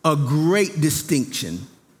a great distinction.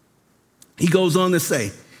 He goes on to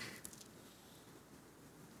say,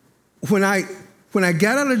 when I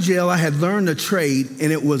got out of jail, I had learned a trade,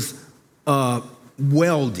 and it was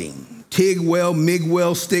welding. TIG weld, MIG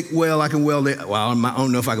weld, stick weld. I can weld it. Well, I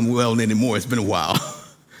don't know if I can weld anymore. It's been a while.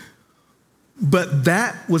 But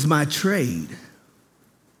that was my trade.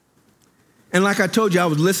 And like I told you, I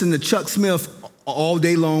was listening to Chuck Smith all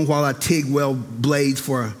day long while I TIG weld blades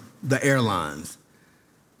for the airlines.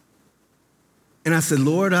 And I said,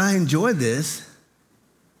 Lord, I enjoy this,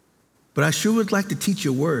 but I sure would like to teach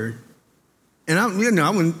your word. And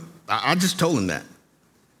I just told him that.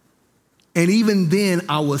 And even then,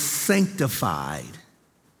 I was sanctified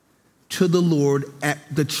to the Lord at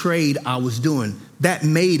the trade I was doing. That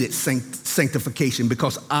made it sanctification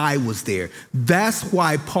because I was there. That's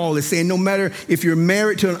why Paul is saying no matter if you're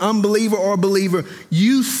married to an unbeliever or a believer,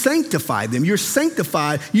 you sanctify them. You're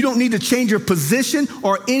sanctified. You don't need to change your position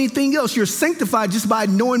or anything else. You're sanctified just by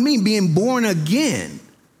knowing me, being born again.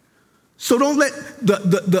 So don't let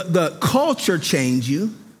the culture change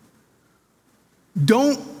you.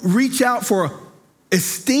 Don't reach out for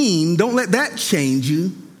esteem. Don't let that change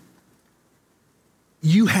you.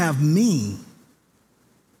 You have me.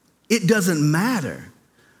 It doesn't matter.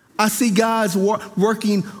 I see guys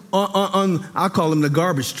working on, I call him the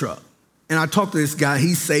garbage truck. And I talk to this guy,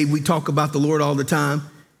 he's saved, we talk about the Lord all the time.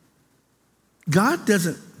 God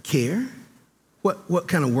doesn't care what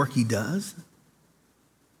kind of work he does.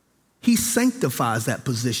 He sanctifies that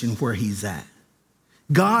position where he's at.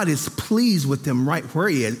 God is pleased with him right where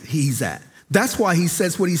he's at. That's why he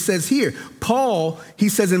says what he says here. Paul, he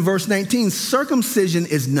says in verse 19, circumcision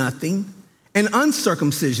is nothing and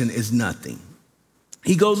uncircumcision is nothing.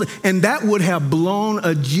 He goes, and that would have blown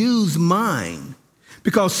a Jew's mind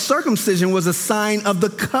because circumcision was a sign of the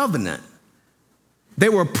covenant. They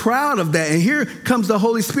were proud of that. And here comes the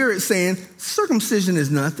Holy Spirit saying, circumcision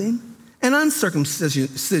is nothing and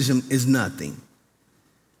uncircumcision is nothing.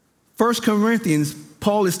 1 Corinthians,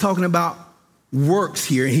 Paul is talking about works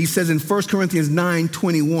here. He says in 1 Corinthians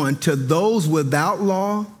 9:21, to those without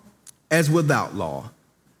law, as without law,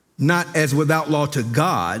 not as without law to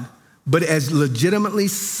God, but as legitimately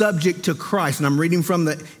subject to Christ. And I'm reading from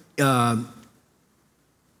the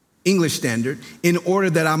English Standard, in order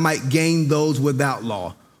that I might gain those without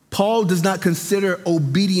law. Paul does not consider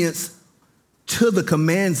obedience to the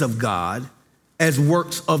commands of God as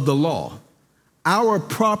works of the law. Our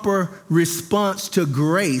proper response to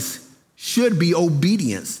grace should be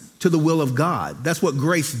obedience to the will of God. That's what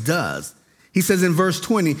grace does. He says in verse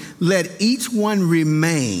 20, let each one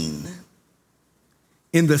remain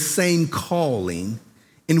in the same calling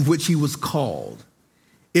in which he was called.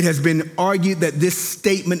 It has been argued that this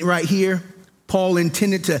statement right here, Paul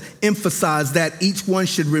intended to emphasize that each one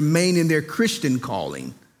should remain in their Christian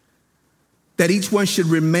calling, that each one should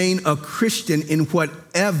remain a Christian in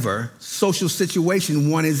whatever social situation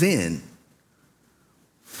one is in.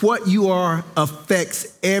 What you are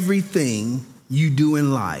affects everything you do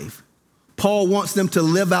in life. Paul wants them to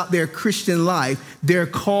live out their Christian life, their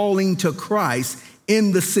calling to Christ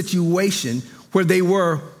in the situation where they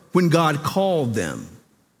were when God called them.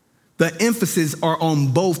 The emphasis are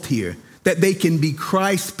on both here, that they can be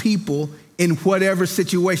Christ's people in whatever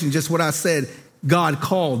situation, just what I said, God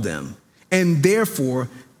called them. And therefore,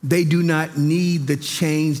 they do not need to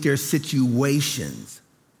change their situations.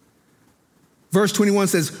 Verse 21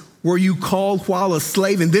 says, were you called while a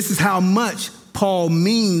slave? And this is how much Paul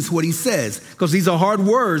means what he says, because these are hard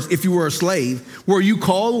words if you were a slave. Were you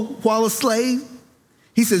called while a slave?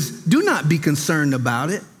 He says, do not be concerned about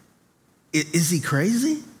it. Is he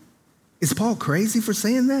crazy? Is Paul crazy for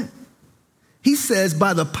saying that? He says,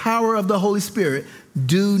 by the power of the Holy Spirit,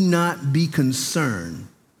 do not be concerned.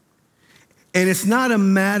 And it's not a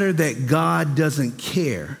matter that God doesn't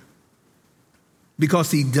care,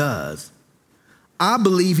 because he does. I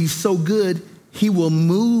believe he's so good, he will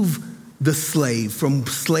move the slave from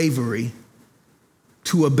slavery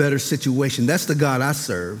to a better situation. That's the God I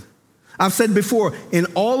serve. I've said before, in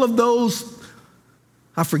all of those,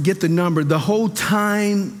 I forget the number, the whole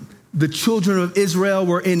time the children of Israel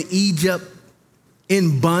were in Egypt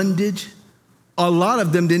in bondage, a lot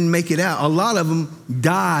of them didn't make it out. A lot of them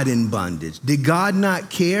died in bondage. Did God not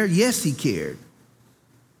care? Yes, he cared.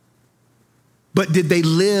 But did they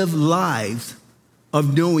live lives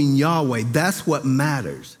of knowing Yahweh? That's what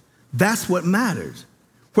matters. That's what matters.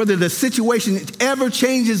 Whether the situation ever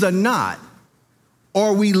changes or not,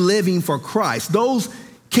 are we living for Christ? Those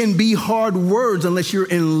can be hard words unless you're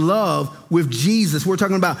in love with Jesus. We're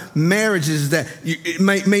talking about marriages that it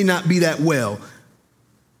may not be that well.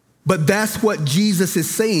 But that's what Jesus is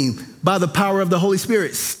saying by the power of the Holy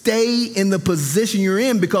Spirit. Stay in the position you're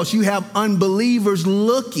in because you have unbelievers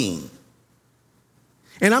looking.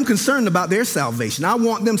 And I'm concerned about their salvation. I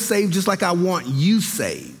want them saved just like I want you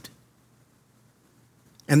saved.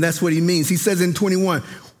 And that's what he means. He says in 21,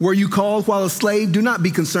 were you called while a slave? Do not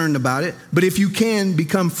be concerned about it. But if you can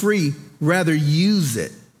become free, rather use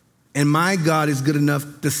it. And my God is good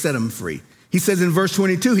enough to set them free. He says in verse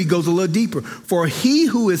 22, he goes a little deeper. For he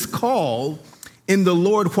who is called in the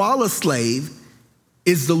Lord while a slave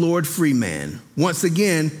is the Lord free man. Once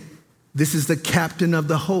again, this is the captain of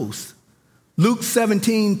the host. Luke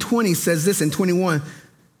 17:20 says this in 21.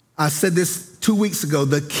 I said this 2 weeks ago.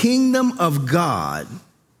 The kingdom of God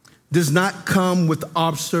does not come with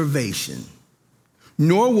observation,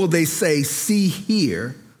 nor will they say, see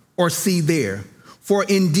here or see there. For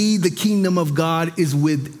indeed, the kingdom of God is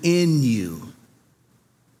within you.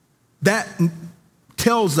 That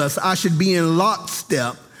tells us I should be in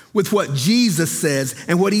lockstep with what Jesus says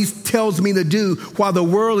and what he tells me to do while the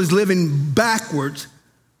world is living backwards.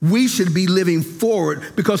 We should be living forward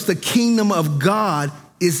because the kingdom of God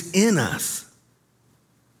is in us.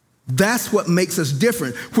 That's what makes us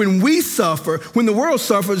different. When we suffer, when the world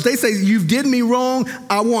suffers, they say, you did me wrong.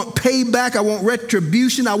 I want payback. I want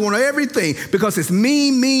retribution. I want everything because it's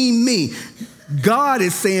me, me, me. God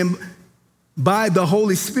is saying by the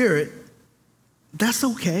Holy Spirit, that's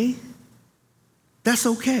okay. That's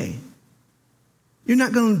okay. You're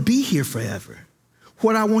not going to be here forever.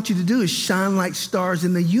 What I want you to do is shine like stars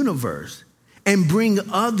in the universe and bring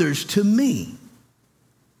others to me.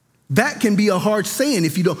 That can be a hard saying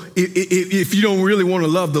if you don't really want to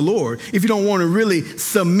love the Lord, if you don't want to really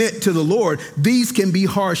submit to the Lord. These can be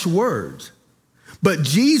harsh words. But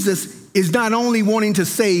Jesus is not only wanting to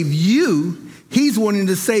save you, he's wanting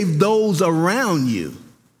to save those around you.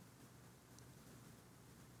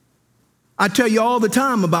 I tell you all the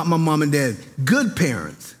time about my mom and dad, good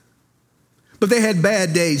parents, but they had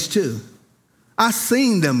bad days too. I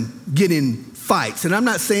seen them get in fights, and I'm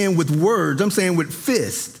not saying with words, I'm saying with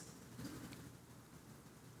fists.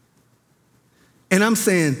 And I'm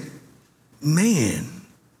saying, man,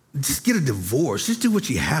 just get a divorce. Just do what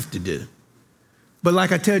you have to do. But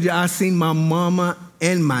like I told you, I seen my mama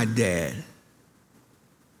and my dad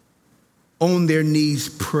on their knees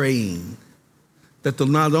praying that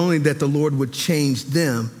not only that the Lord would change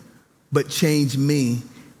them, but change me.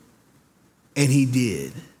 And he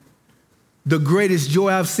did. The greatest joy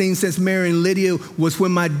I've seen since marrying Lydia was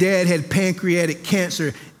when my dad had pancreatic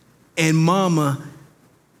cancer and mama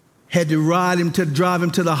had to drive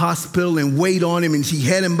him to the hospital and wait on him, and she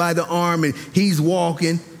had him by the arm and he's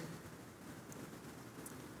walking.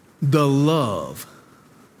 The love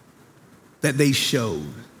that they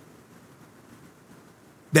showed,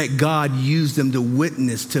 that God used them to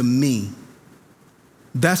witness to me.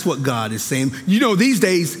 That's what God is saying. You know, these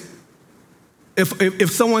days,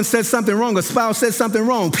 if someone says something wrong, a spouse says something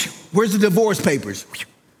wrong, where's the divorce papers?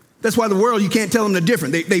 That's why the world, you can't tell them the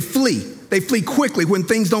different. They flee. They flee quickly when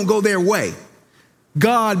things don't go their way.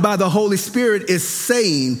 God, by the Holy Spirit, is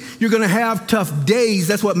saying you're going to have tough days.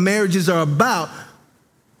 That's what marriages are about.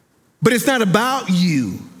 But it's not about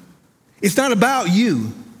you. It's not about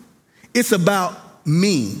you. It's about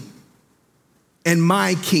me and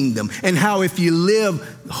my kingdom and how if you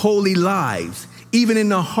live holy lives, even in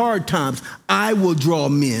the hard times, I will draw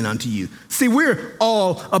men unto you. See, we're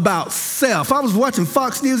all about self. I was watching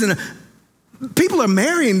Fox News and people are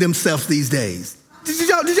marrying themselves these days.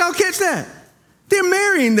 Did y'all catch that? They're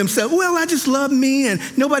marrying themselves. Well, I just love me and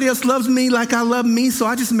nobody else loves me like I love me, so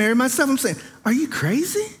I just marry myself. I'm saying, are you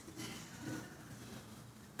crazy?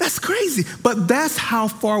 That's crazy. But that's how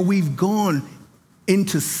far we've gone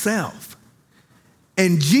into self.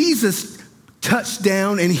 And Jesus touched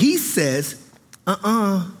down and he says,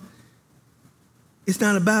 it's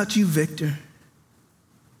not about you, Victor.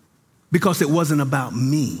 Because it wasn't about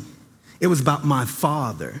me. It was about my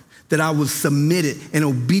Father, that I was submitted and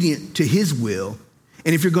obedient to his will.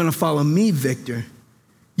 And if you're going to follow me, Victor,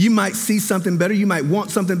 you might see something better. You might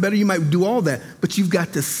want something better. You might do all that. But you've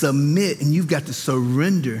got to submit and you've got to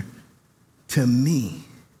surrender to me.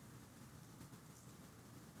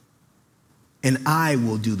 And I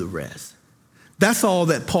will do the rest. That's all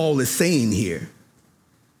that Paul is saying here.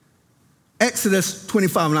 Exodus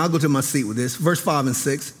 25, and I'll go to my seat with this, verse 5 and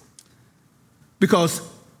 6. Because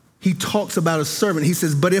he talks about a servant. He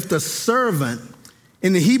says, but if the servant,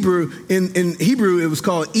 in the Hebrew, in Hebrew it was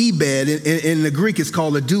called Ebed, in the Greek it's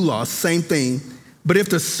called a doulos, same thing. But if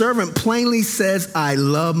the servant plainly says, I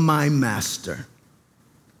love my master,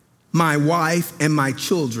 my wife and my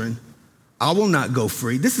children, I will not go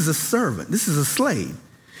free. This is a servant. This is a slave.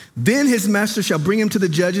 Then his master shall bring him to the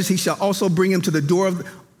judges. He shall also bring him to the door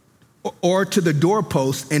or to the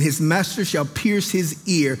doorpost, and his master shall pierce his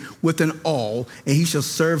ear with an awl, and he shall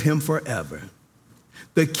serve him forever.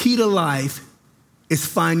 The key to life is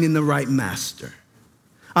finding the right master.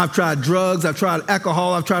 I've tried drugs, I've tried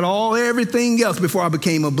alcohol, I've tried everything else before I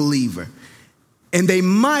became a believer. And they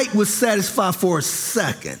might was satisfied for a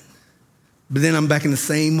second, but then I'm back in the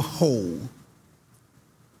same hole.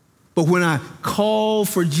 But when I called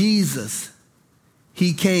for Jesus,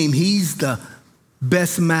 he came. He's the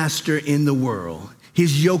best master in the world.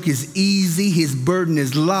 His yoke is easy. His burden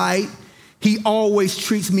is light. He always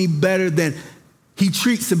treats me better than he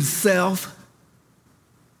treats himself.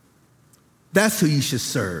 That's who you should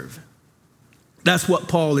serve. That's what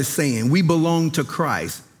Paul is saying. We belong to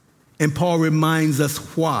Christ. And Paul reminds us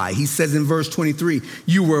why. He says in verse 23,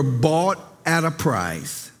 you were bought at a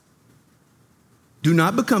price. Do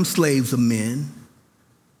not become slaves of men.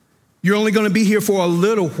 You're only going to be here for a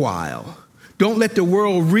little while. Don't let the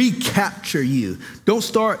world recapture you. Don't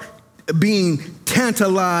start being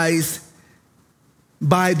tantalized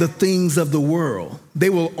by the things of the world. They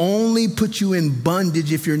will only put you in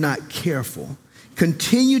bondage if you're not careful.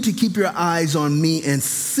 Continue to keep your eyes on me and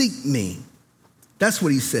seek me. That's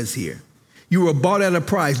what he says here. You were bought at a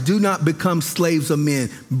price. Do not become slaves of men.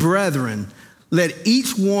 Brethren, let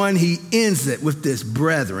each one, he ends it with this,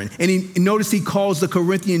 brethren. And notice he calls the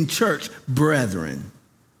Corinthian church brethren.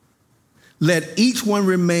 Let each one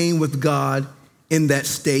remain with God in that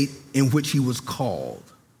state in which he was called.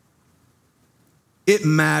 It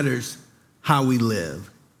matters how we live.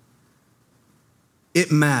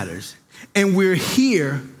 It matters. And we're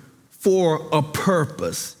here for a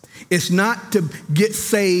purpose. It's not to get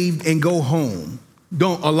saved and go home.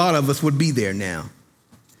 A lot of us would be there now.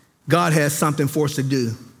 God has something for us to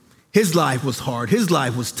do. His life was hard. His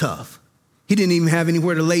life was tough. He didn't even have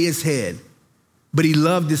anywhere to lay his head. But he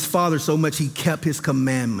loved his Father so much he kept his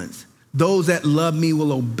commandments. Those that love me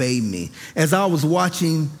will obey me. As I was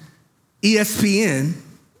watching ESPN,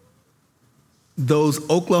 those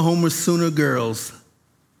Oklahoma Sooner girls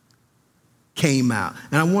came out.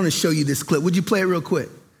 And I want to show you this clip. Would you play it real quick?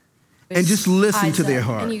 And just listen to their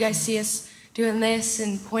heart. And you guys see us doing this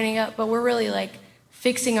and pointing up, but we're really like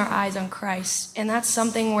fixing our eyes on Christ. And that's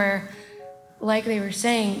something where, like they were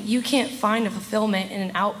saying, you can't find a fulfillment in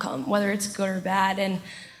an outcome, whether it's good or bad. And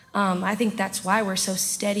I think that's why we're so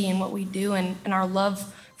steady in what we do and our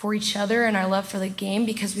love for each other and our love for the game,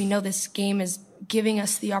 because we know this game is giving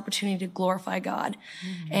us the opportunity to glorify God.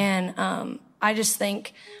 Mm-hmm. And I just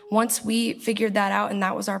think once we figured that out and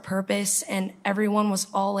that was our purpose and everyone was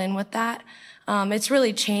all in with that, it's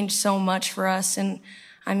really changed so much for us. And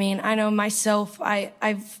I mean, I know myself,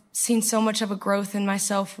 I've seen so much of a growth in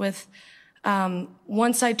myself with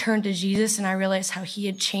once I turned to Jesus and I realized how he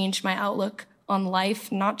had changed my outlook on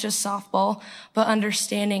life, not just softball, but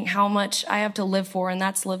understanding how much I have to live for, and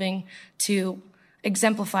that's living to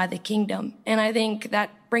exemplify the kingdom. And I think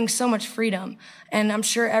that brings so much freedom. And I'm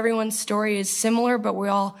sure everyone's story is similar, but we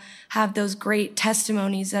all have those great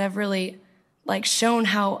testimonies that have really like shown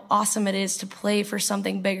how awesome it is to play for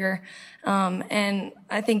something bigger. And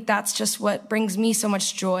I think that's just what brings me so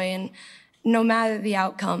much joy. And no matter the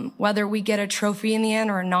outcome, whether we get a trophy in the end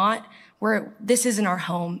or not, this isn't our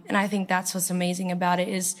home. And I think that's what's amazing about it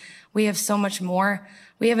is we have so much more.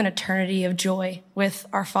 We have an eternity of joy with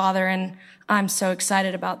our Father, and I'm so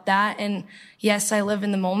excited about that. And yes, I live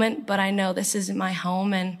in the moment, but I know this isn't my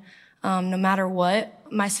home. And no matter what,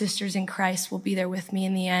 my sisters in Christ will be there with me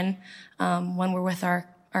in the end when we're with our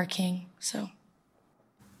King. So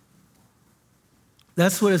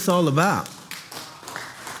that's what it's all about.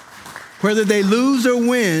 Whether they lose or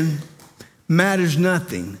win matters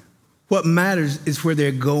nothing. What matters is where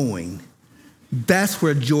they're going. That's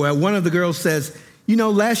where joy. One of the girls says, you know,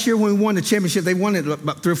 last year when we won the championship, they won it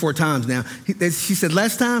about 3 or 4 times now. She said,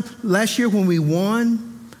 last year when we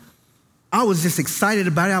won, I was just excited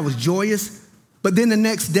about it. I was joyous. But then the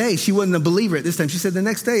next day, she wasn't a believer at this time. She said the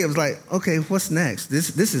next day, I was like, okay, what's next?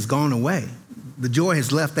 This has gone away. The joy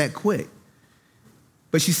has left that quick.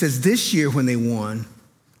 But she says this year when they won,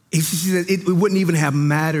 she said it wouldn't even have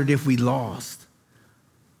mattered if we lost.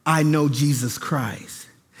 I know Jesus Christ.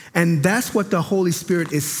 And that's what the Holy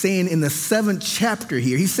Spirit is saying in the 7th chapter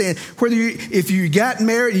here. He's saying, if you got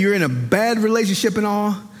married and you're in a bad relationship and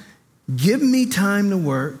all, give me time to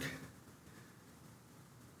work.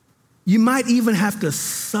 You might even have to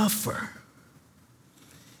suffer.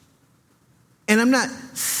 And I'm not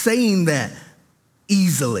saying that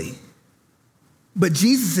easily, but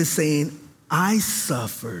Jesus is saying, I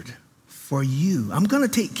suffered for you. I'm going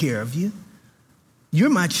to take care of you. You're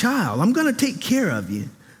my child. I'm going to take care of you.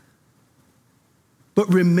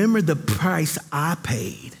 But remember the price I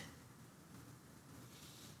paid.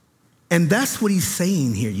 And that's what he's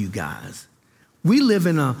saying here, you guys. We're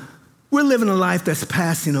living a life that's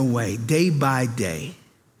passing away day by day.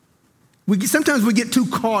 Sometimes we get too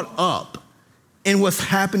caught up in what's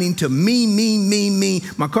happening to me.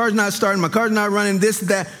 My car's not starting. My car's not running, this,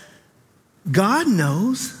 that. God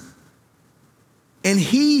knows. And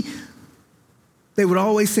they would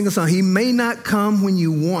always sing a song. He may not come when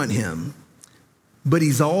you want him, but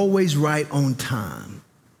he's always right on time.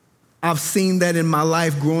 I've seen that in my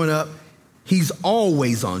life growing up. He's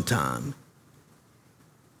always on time.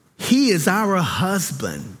 He is our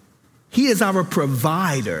husband. He is our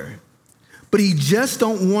provider. But he just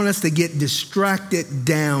don't want us to get distracted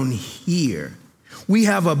down here. We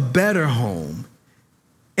have a better home.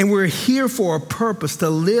 And we're here for a purpose, to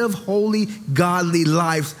live holy, godly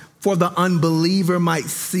lives for the unbeliever might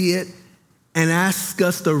see it and ask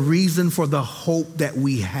us the reason for the hope that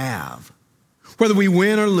we have. Whether we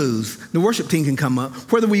win or lose, the worship team can come up.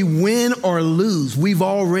 Whether we win or lose, we've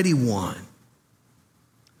already won.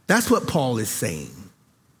 That's what Paul is saying.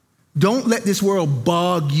 Don't let this world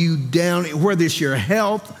bog you down, whether it's your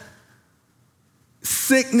health,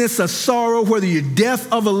 sickness, or sorrow, whether you're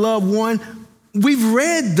death of a loved one. We've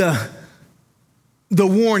read the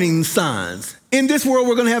warning signs. In this world,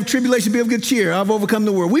 we're going to have tribulation, be of good cheer. I've overcome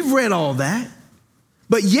the world. We've read all that.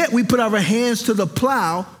 But yet we put our hands to the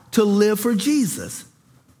plow to live for Jesus.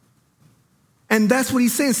 And that's what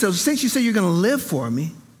he's saying. So since you say you're going to live for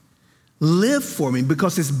me,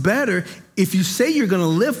 because it's better if you say you're going to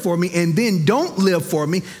live for me and then don't live for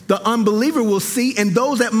me, the unbeliever will see, and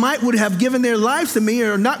those that would have given their lives to me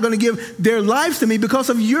are not going to give their lives to me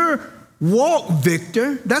because of your walk,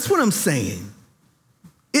 Victor. That's what I'm saying.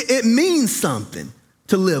 It means something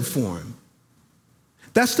to live for him.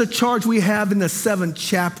 That's the charge we have in the 7th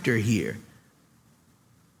chapter here.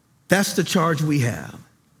 That's the charge we have.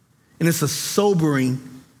 And it's a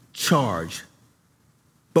sobering charge.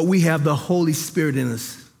 But we have the Holy Spirit in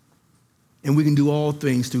us, and we can do all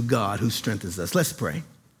things through God who strengthens us. Let's pray.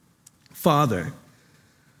 Father,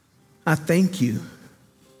 I thank you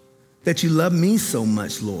that you love me so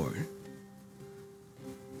much, Lord.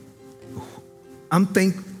 I'm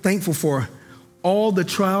thankful for all the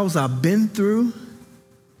trials I've been through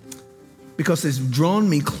because it's drawn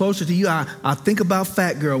me closer to you. I think about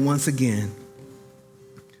Fat Girl once again.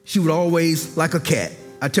 She would always, like a cat,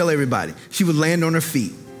 I tell everybody, she would land on her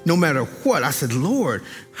feet no matter what. I said, Lord,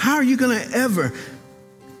 how are you going to ever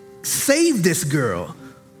save this girl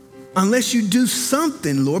unless you do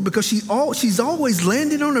something, Lord? Because she's always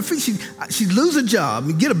landing on her feet. She'd lose a job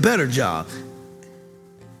and get a better job.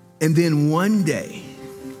 And then one day,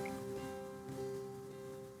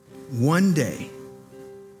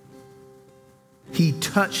 he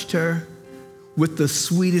touched her with the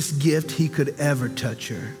sweetest gift he could ever touch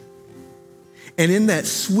her. And in that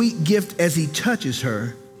sweet gift, as he touches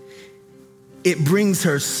her, it brings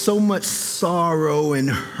her so much sorrow and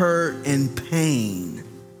hurt and pain.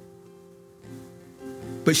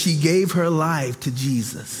 But she gave her life to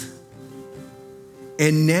Jesus.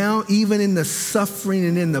 And now, even in the suffering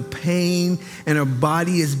and in the pain, and her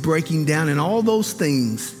body is breaking down and all those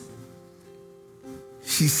things,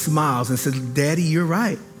 she smiles and says, Daddy, you're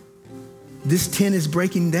right. This tent is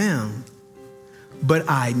breaking down, but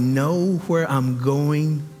I know where I'm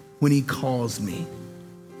going when he calls me.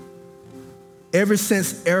 Ever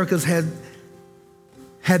since Erica's had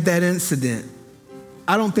that incident,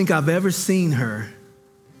 I don't think I've ever seen her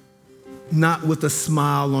not with a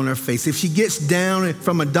smile on her face. If she gets down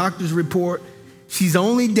from a doctor's report, she's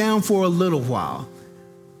only down for a little while.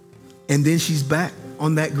 And then she's back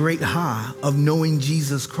on that great high of knowing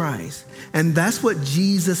Jesus Christ. And that's what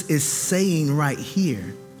Jesus is saying right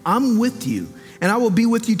here. I'm with you, and I will be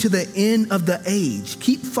with you to the end of the age.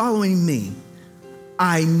 Keep following me.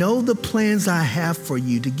 I know the plans I have for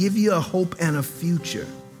you to give you a hope and a future.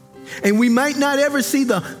 And we might not ever see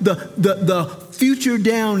the future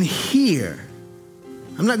down here.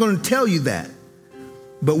 I'm not going to tell you that.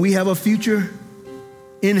 But we have a future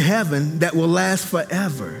in heaven that will last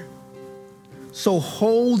forever. So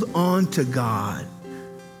hold on to God.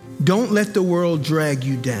 Don't let the world drag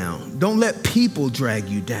you down. Don't let people drag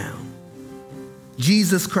you down.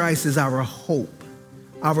 Jesus Christ is our hope,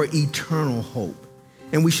 our eternal hope.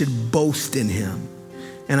 And we should boast in him.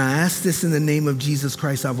 And I ask this in the name of Jesus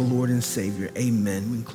Christ, our Lord and Savior. Amen.